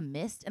Gorillas in the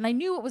Mist, and I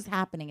knew what was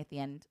happening at the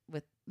end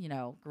with,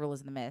 Gorillas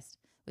in the Mist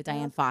with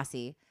Diane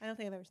Fossey. I don't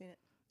think I've ever seen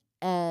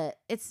it.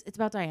 It's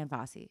about Diane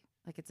Fossey.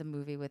 Like, it's a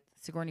movie with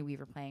Sigourney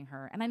Weaver playing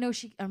her. And I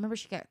remember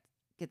she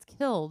gets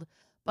killed,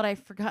 but I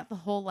forgot the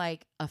whole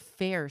like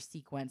affair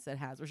sequence it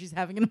has where she's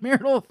having a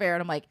marital affair.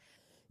 And I'm like,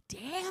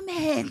 damn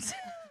it.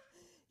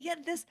 Yeah,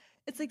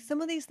 it's like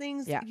some of these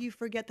things Yeah. you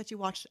forget that you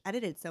watched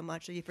edited so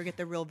much, or you forget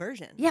the real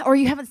version. Yeah, or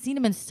you haven't seen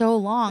them in so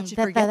long you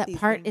that forget that these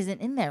part things.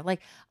 isn't in there.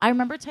 Like I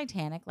remember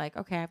Titanic, like,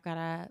 okay, I've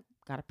gotta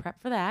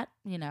prep for that,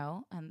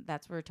 and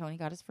that's where Tony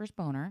got his first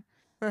boner.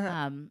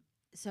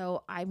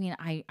 So I mean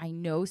I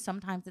know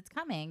sometimes it's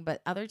coming,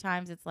 but other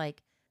times it's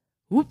like,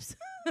 whoops.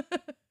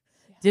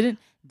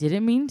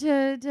 Didn't mean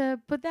to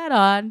put that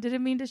on,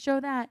 didn't mean to show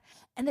that.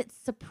 And it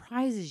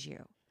surprises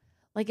you.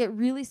 Like it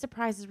really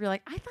surprises you.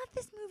 Like, I thought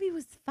this movie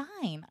was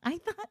fine. I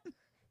thought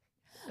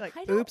Like,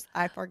 I don't- oops,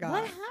 I forgot.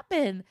 what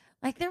happened?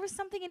 Like there was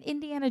something in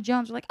Indiana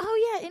Jones. We're like,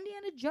 oh yeah,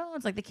 Indiana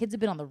Jones. Like the kids have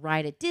been on the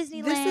ride at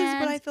Disneyland. This is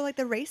what I feel like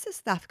the racist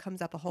stuff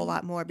comes up a whole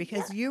lot more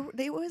because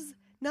they was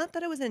not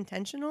that it was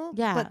intentional,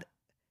 Yeah. but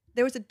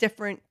there was a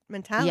different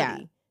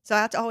mentality. So I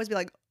have to always be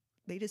like,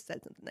 they just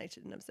said something I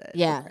shouldn't have said. Oh,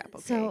 Yeah. crap,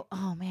 okay. So,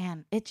 oh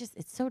man, it's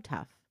so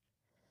tough.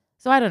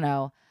 So I don't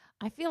know.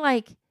 I feel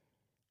like,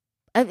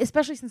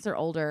 especially since they're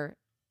older,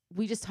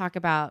 we just talk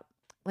about,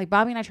 like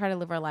Bobby and I try to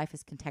live our life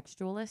as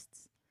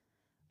contextualists,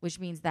 which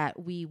means that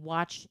we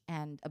watch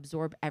and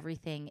absorb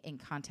everything in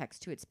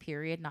context to its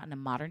period, not in a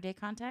modern day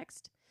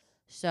context.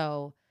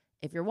 So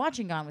if you're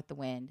watching Gone with the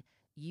Wind,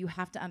 you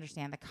have to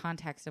understand the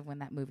context of when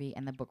that movie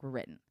and the book were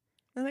written.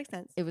 That makes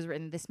sense. It was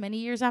written this many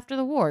years after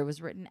the war. It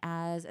was written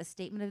as a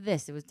statement of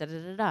this. It was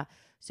da-da-da-da.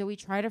 So we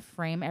try to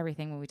frame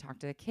everything when we talk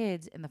to the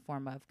kids in the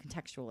form of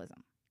contextualism.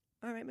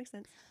 All right, makes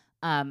sense.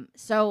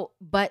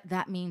 But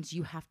that means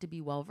you have to be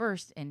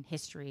well-versed in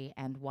history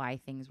and why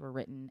things were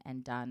written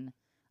and done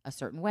a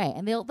certain way.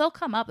 And they'll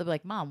come up, they'll be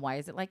like, Mom, why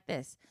is it like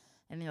this?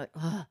 And you're like,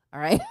 ugh, all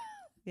right.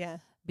 Yeah.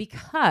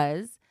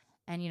 Because,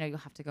 and you'll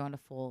have to go into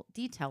full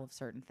detail of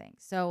certain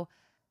things. So,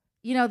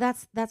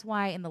 that's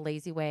why in the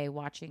lazy way,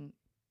 watching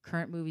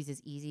current movies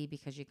is easy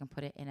because you can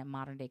put it in a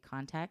modern day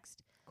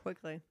context.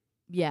 Quickly.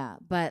 Yeah.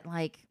 But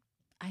like,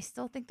 I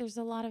still think there's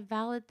a lot of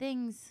valid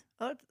things.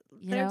 Oh,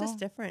 You they're know? just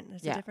different.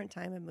 It's Yeah. a different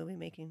time of movie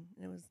making.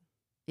 It was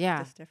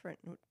Yeah. just different.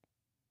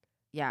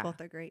 Yeah.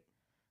 Both are great.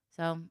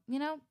 So,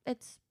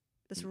 it's,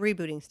 This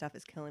rebooting stuff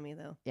is killing me,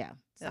 though. yeah,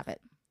 stop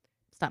it.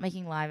 Stop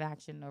making live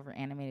action over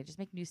animated. Just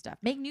make new stuff.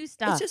 Make new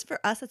stuff. It's just for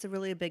us, it's a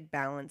really big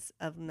balance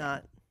of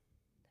not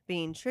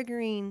being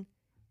triggering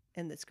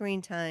and the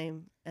screen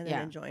time and then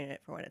Yeah. enjoying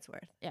it for what it's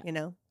worth. Yeah.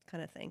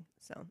 Kind of thing.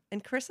 So,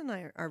 and Chris and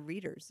I are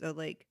readers. So,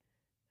 like,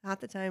 half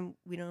the time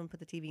we don't put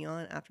the TV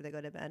on after they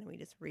go to bed and we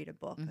just read a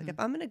book. Like, if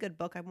I'm in a good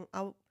book,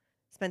 I'll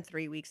spend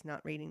 3 weeks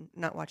not reading,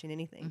 not watching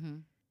anything. Mm-hmm.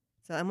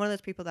 So, I'm one of those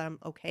people that I'm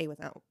okay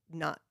without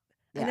not.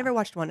 Yeah. I never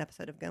watched one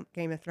episode of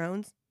Game of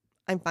Thrones.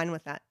 I'm fine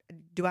with that.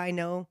 Do I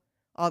know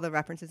all the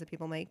references that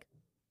people make?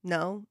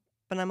 No,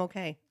 but I'm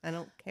okay. I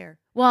don't care.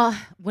 Well,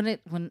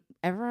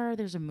 whenever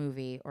there's a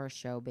movie or a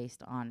show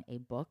based on a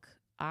book,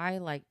 I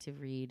like to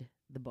read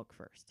the book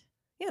first,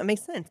 Yeah, it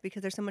makes sense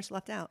because there's so much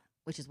left out.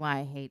 which is why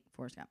I hate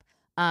Forrest Gump.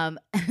 And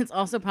it's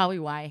also probably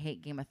why I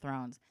hate Game of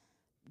Thrones.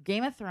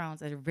 Game of Thrones,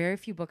 there are very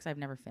few books I've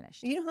never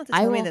finished. You don't have to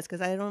I tell me will- this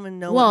because I don't even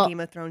know Well- what Game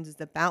of Thrones is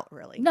about,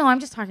 really. No, I'm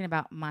just talking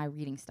about my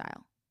reading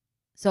style.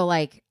 So,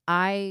 like,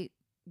 I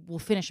will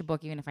finish a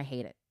book even if I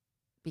hate it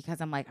because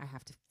I'm like, I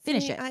have to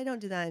finish See, it. I don't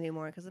do that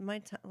anymore because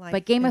my life.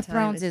 But Game and of time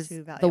Thrones is too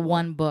the valuable.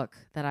 one book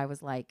that I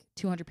was like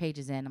 200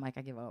 pages in. I'm like,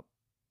 I give up.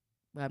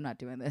 I'm not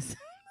doing this.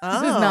 Oh.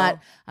 This is not.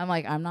 I'm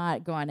like, I'm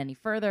not going any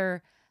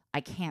further.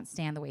 I can't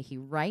stand the way he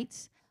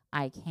writes.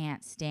 I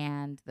can't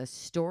stand the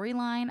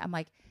storyline. I'm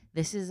like,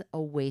 this is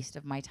a waste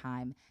of my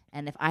time.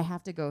 And if I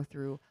have to go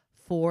through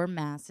 4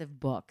 massive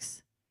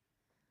books,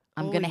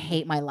 I'm gonna Oy.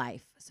 hate my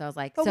life. So I was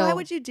like, But so why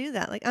would you do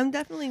that? Like,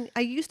 I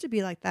used to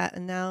be like that,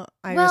 and now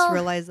I Well- just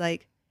realize,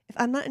 like, if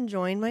I'm not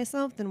enjoying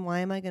myself, then why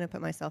am I going to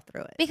put myself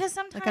through it? because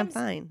sometimes Like, I'm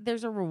fine.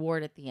 there's a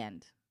reward at the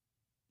end.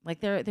 Like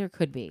there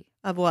could be.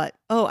 Of what?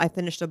 Oh, I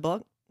finished a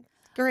book.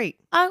 Great.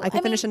 Oh, I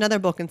can finish another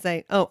book and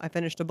say, oh, I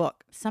finished a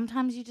book.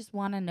 Sometimes you just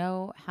want to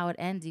know how it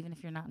ends, even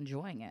if you're not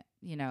enjoying it.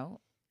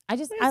 I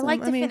Yeah,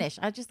 like I to mean- finish.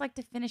 I just like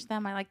to finish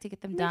them. I like to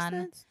get them Makes done.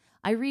 sense.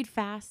 I read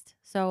fast,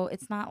 so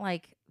it's not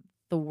like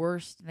the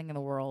worst thing in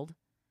the world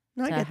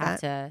No, I to get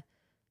have that.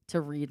 to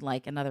read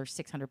like another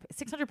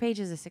 600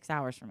 pages is 6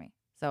 hours for me.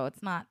 So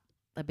it's not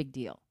a big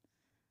deal.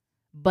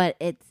 But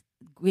it's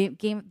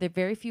game. There are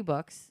very few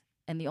books,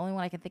 and the only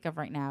one I can think of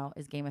right now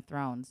is Game of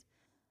Thrones.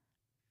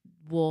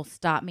 Will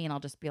stop me, and I'll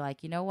just be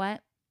like, you know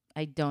what?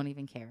 I don't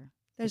even care.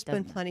 There's It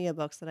been doesn't- plenty of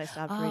books that I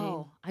stopped reading.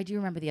 Oh, I do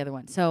remember the other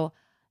one. So,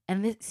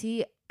 and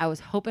I was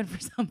hoping for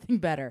something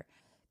better.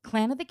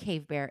 Clan of the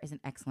Cave Bear is an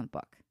excellent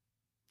book.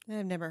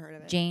 I've never heard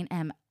of it. Jane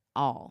M.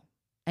 All.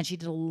 And she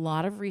did a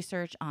lot of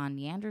research on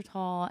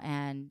Neanderthal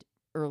and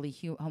early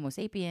Homo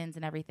sapiens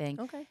and everything.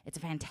 Okay. It's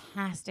a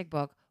fantastic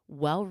book,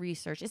 well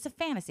researched. It's a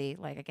fantasy,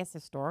 like I guess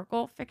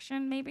historical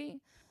fiction maybe,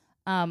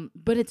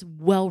 but it's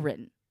well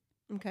written.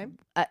 Okay.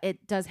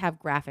 It does have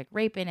graphic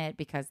rape in it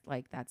because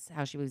like that's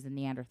how she was the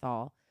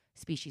Neanderthal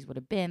species would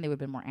have been. They would have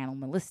been more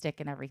animalistic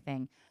and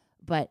everything.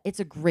 But it's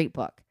a great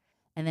book.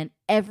 And then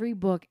every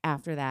book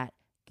after that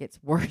gets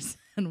worse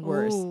and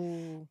worse.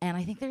 Ooh. And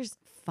I think there's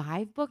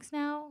 5 books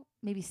now,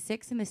 maybe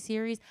 6 in the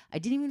series. I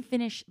didn't even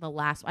finish the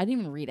last one. I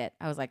didn't even read it.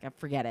 I was like, I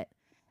forget it.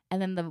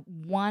 And then the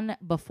one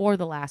before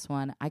the last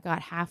one, I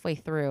got halfway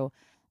through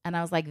and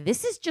I was like,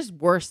 this is just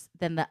worse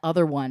than the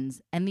other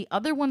ones. And the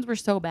other ones were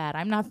so bad.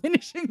 I'm not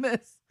finishing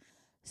this.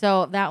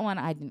 So that one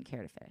I didn't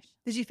care to finish.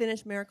 Did you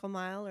finish Miracle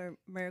Mile or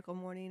Miracle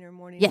Morning or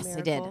Morning Yes,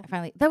 Miracle? I did.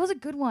 Finally, that was a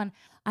good one.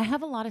 I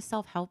have a lot of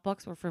self-help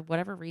books where for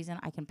whatever reason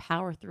I can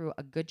power through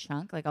a good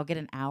chunk. Like I'll get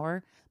an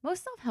hour.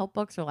 Most self-help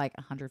books are like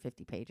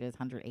 150 pages,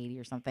 180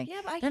 or something.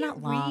 Yeah, but I They're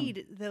can't not long.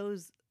 read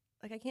those.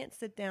 Like I can't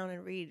sit down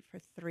and read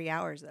for 3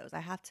 hours. Those I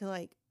have to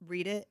like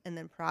read it and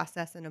then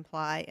process and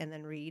apply and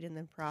then read and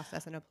then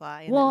process and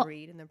apply and Well, then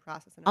read and then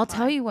process and I'll apply.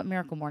 tell you what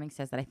Miracle Morning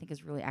says that I think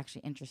is really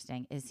actually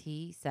interesting is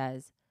he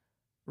says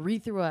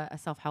read through a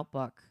self-help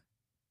book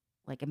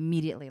like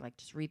immediately, like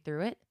just read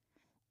through it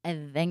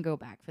and then go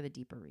back for the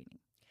deeper reading.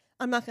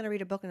 I'm not going to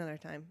read a book another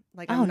time.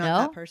 Like Oh, I'm not no?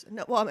 that person.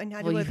 No, well, I mean,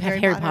 I do Well, you with have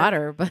Harry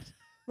Potter, but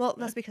Well,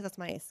 that's because that's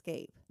my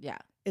escape. yeah.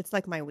 It's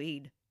like my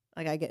weed.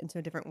 Like I get into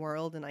a different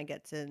world and I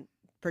get to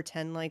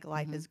pretend like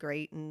life Mhm. is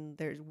great and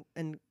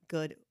and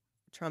good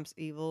trumps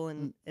evil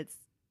and it's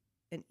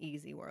an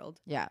easy world.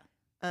 Yeah.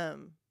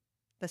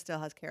 That still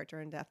has character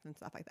and depth and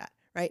stuff like that,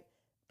 right?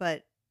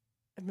 But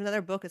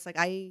another book, it's like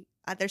I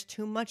there's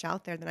too much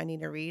out there that I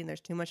need to read, and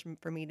there's too much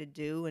for me to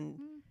do, and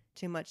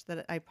too much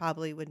that I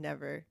probably would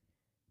never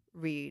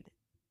read.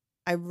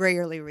 I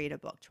rarely read a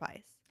book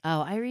twice.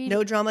 Oh, I read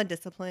No Drama,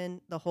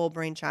 Discipline, The Whole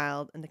Brain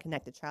Child, and The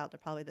Connected Child are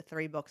probably the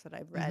 3 books that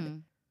I've read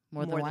Mhm.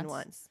 more than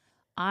once.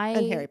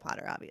 And Harry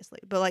Potter, obviously.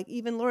 But like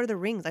even Lord of the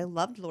Rings, I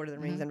loved Lord of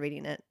the Rings Mhm. and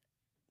reading it.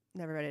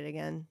 Never read it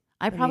again.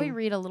 I probably mean-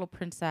 read A Little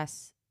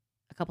Princess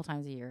a couple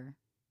times a year.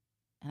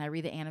 And I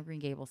read the Anne of Green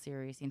Gables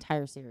series, the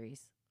entire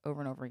series,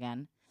 over and over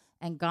again.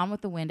 And Gone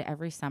with the Wind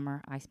every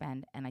summer I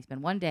spend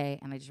 1 day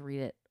and I just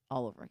read it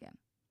all over again.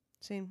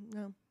 Same,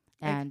 no.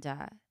 And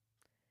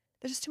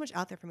There's just too much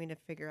out there for me to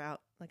figure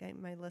out. Like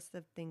my list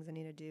of things I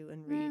need to do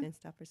and read Yeah. and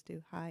stuff is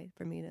too high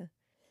for me to.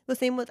 The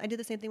same with I did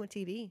the same thing with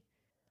TV.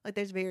 Like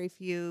there's very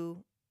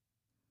few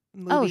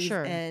movies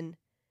sure. and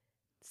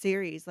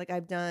series. Like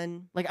I've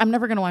done. like I'm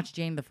never going to watch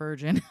Jane the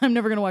Virgin. I'm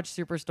never going to watch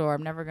Superstore.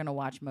 I'm never going to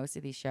watch most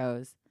of these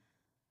shows.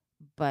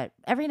 But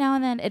every now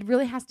and then it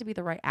really has to be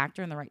the right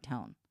actor and the right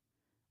tone.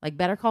 Like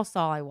Better Call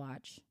Saul I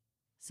watch.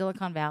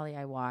 Silicon Valley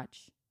I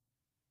watch.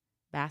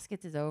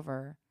 Baskets is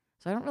over.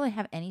 So I don't really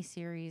have any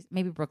series.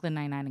 Maybe Brooklyn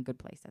Nine-Nine and Good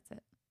Place. That's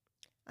it.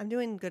 I'm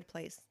doing Good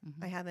Place.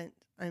 Mhm. I haven't.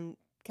 I'm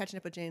catching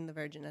up with Jane the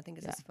Virgin. I think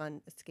it's Yeah. just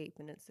fun escape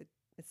and it's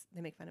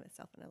they make fun of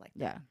itself and I like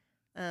Yeah.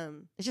 that.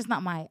 It's just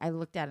not my. I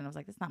looked at it and I was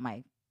like, "That's not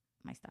my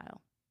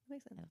style."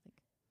 Makes I sense. don't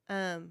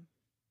think.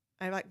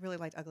 I really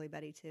liked Ugly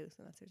Betty too,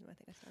 so that's the reason why I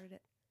think I started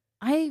it.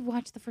 I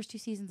watched the first 2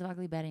 seasons of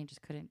Ugly Betty and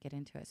just couldn't get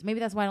into it. So maybe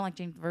that's why I don't like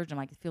Jane the Virgin.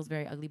 Like it feels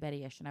very Ugly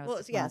Betty-ish, and I was Well,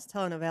 just it's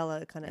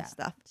telenovela kind of Yeah.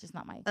 stuff. It's just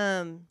not my.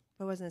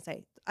 What was I gonna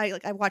say?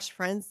 I watched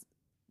Friends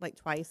like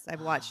twice.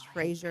 I've watched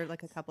I hate Frasier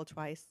like a couple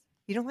twice.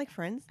 You don't like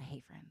Friends? I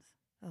hate Friends.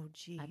 Oh,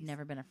 geez. I've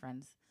never been a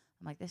Friends.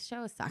 I'm like, this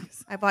show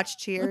sucks. I've watched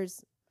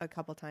Cheers a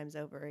couple times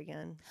over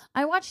again.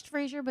 I watched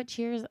Frasier, but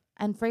Cheers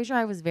and Frasier,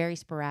 I was very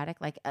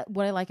sporadic. Like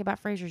what I like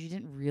about Frasier is you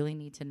didn't really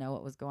need to know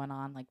what was going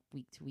on like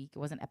week to week. It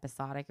wasn't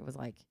episodic. It was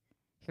like,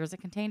 here's a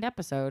contained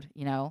episode.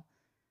 You know,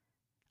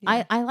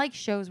 Yeah. I like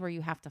shows where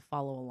you have to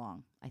follow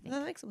along. I think.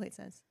 That makes complete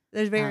sense.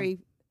 There's very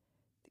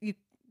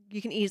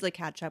you can easily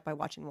catch up by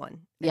watching one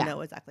and Yeah. know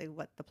exactly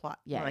what the plot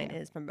Yeah, line yeah.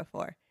 is from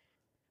before.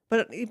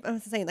 But I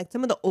was saying, like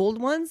some of the old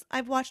ones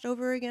I've watched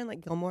over again, like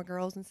Gilmore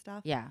Girls and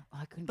stuff. Yeah. Oh,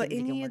 I couldn't But get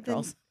into any Gilmore of the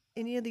Girls.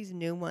 any of these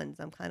new ones,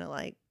 I'm kind of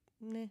like,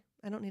 nah,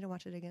 I don't need to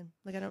watch it again.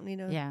 Like I don't need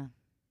to. Yeah.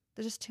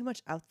 There's just too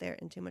much out there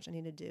and too much I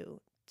need to do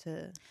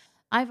to,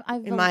 I've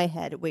in my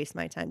head, waste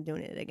my time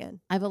doing it again.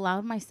 I've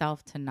allowed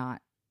myself to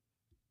not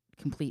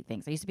complete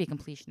things. I used to be a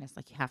completionist.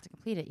 Like you have to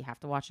complete it. You have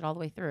to watch it all the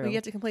way through. Well, you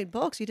have to complete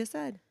books. You just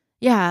said.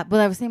 Yeah, but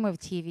I was the same way with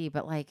TV.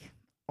 But like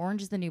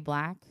Orange is the New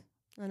Black.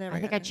 I never. I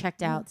think got I it.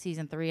 checked out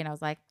season 3 and I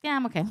was like, yeah,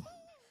 I'm okay.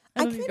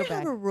 I don't need to kind go of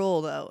have back. a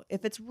rule though.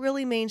 If it's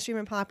really mainstream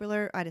and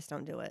popular, I just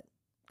don't do it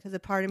because a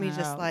part of me is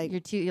just No,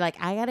 like, you're like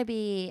I gotta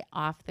be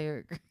off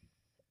the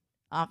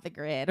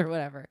grid or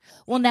whatever.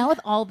 Well, now with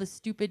all the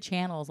stupid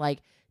channels like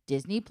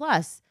Disney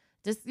Plus,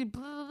 Disney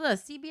blah, blah, blah,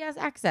 CBS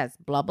Access,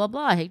 blah blah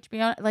blah,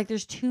 HBO, like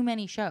there's too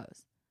many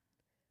shows.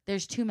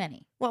 There's too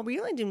many. well, we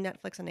only do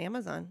Netflix and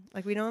Amazon.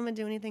 Like we don't even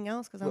do anything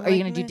else because Are you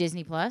gonna do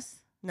Disney Plus?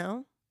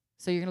 No,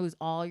 So you're gonna lose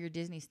all your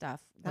Disney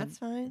stuff. that's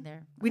fine.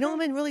 There. We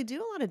don't even really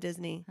do a lot of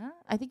Disney. Huh?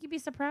 I think you'd be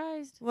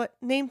surprised. What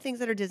name things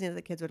that are Disney that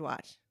the kids would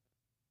watch?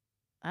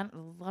 A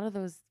lot of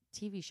those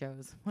TV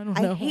shows. I don't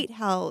I know. hate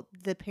how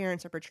the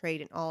parents are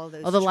portrayed in all of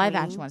those. Oh, the live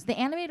action stream- ones. The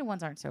animated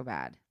ones aren't so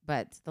bad,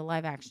 but the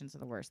live actions are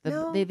the worst.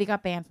 No. They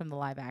got banned from the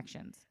live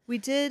actions. We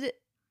did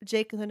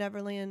Jake and the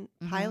Neverland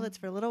Mhm. pilots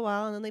for a little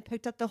while, and then they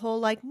picked up the whole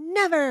like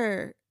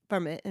never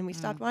from it, and we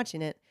stopped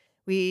watching it.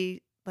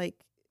 We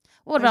like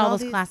What There's about all all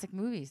those these- classic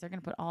movies? They're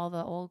gonna put all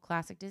the old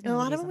classic Disney. a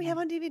lot movies of them we on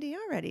have there. on DVD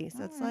already,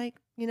 so it's Alright.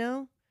 like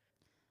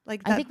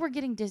like I that. think we're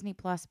getting Disney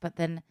Plus, but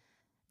then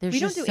There's We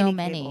don't just do so any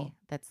many cable.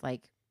 that's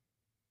like,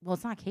 well,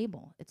 it's not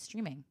cable, it's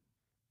streaming.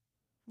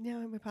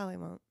 No, we probably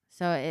won't.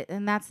 So,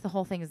 and that's the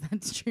whole thing is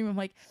that stream. I'm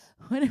like,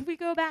 when if we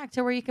go back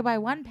to where you could buy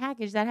one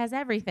package that has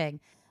everything?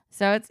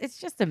 So it's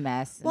just a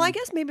mess. Well, I and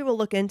guess maybe we'll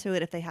look into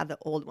it if they have the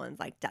old ones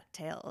like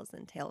DuckTales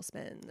and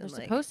Tailspin. they're And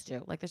like, supposed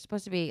to. Like, they're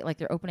supposed to be, like,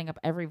 they're opening up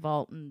every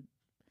vault and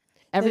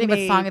everything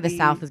but Song of the maybe-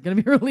 South is going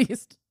to be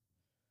released.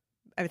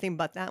 everything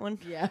but that one.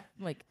 Yeah.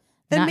 Like,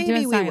 Then not maybe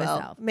doing we Song of the will.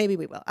 South. Maybe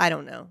we will. I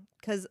don't know.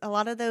 Because a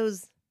lot of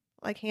those,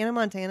 like Hannah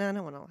Montana, I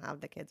don't want to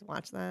have the kids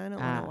watch that. I don't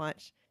want Ah. to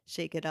watch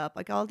Shake It Up.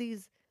 Like all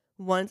these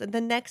ones. And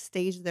the next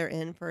stage they're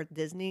in for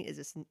Disney is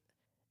just,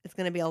 it's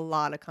going to be a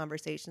lot of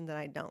conversation that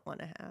I don't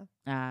want to have.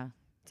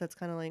 So it's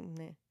kind of like,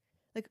 meh.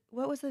 Like,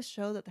 what was the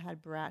show that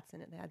had brats in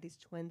it? They had these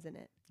twins in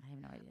it. I have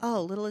no idea.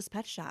 Oh, Littlest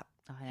Pet Shop.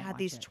 I They didn't had watch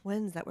these it.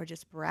 twins that were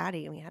just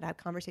bratty, and we had to have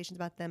conversations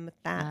about them with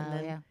that. And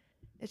then Yeah.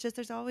 it's just,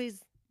 there's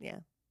always,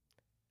 I'd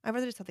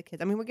rather just have the kids.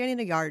 I mean, we're getting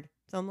a yard.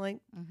 So I'm like,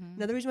 Mhm.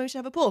 another reason why we should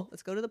have a pool.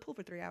 Let's go to the pool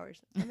for 3 hours.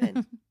 I'm in.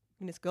 We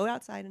can just go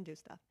outside and do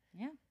stuff.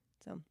 Yeah.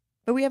 So,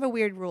 but we have a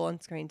weird rule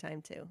on screen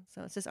time too.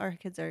 So it's just our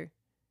kids are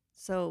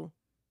so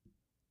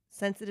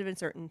sensitive in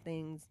certain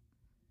things,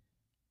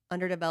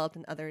 underdeveloped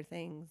in other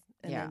things,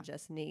 and Yeah. then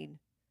just need.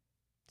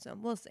 So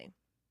we'll see.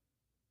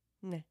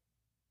 Nah.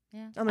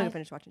 Yeah. I'm gonna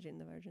finish watching Jane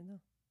the Virgin though.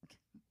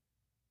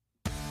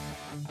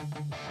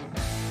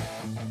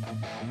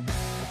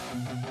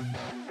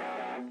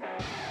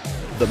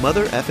 The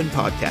Mother Effin'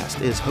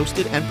 Podcast is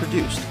hosted and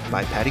produced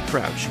by Patty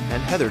Crouch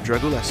and Heather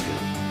Dragulescu.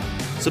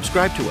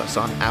 Subscribe to us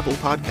on Apple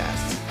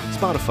Podcasts,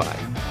 Spotify,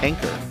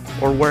 Anchor,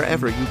 or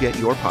wherever you get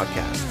your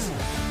podcasts.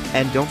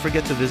 And don't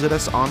forget to visit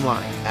us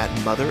online at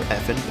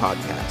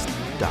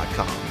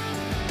mothereffinpodcast.com.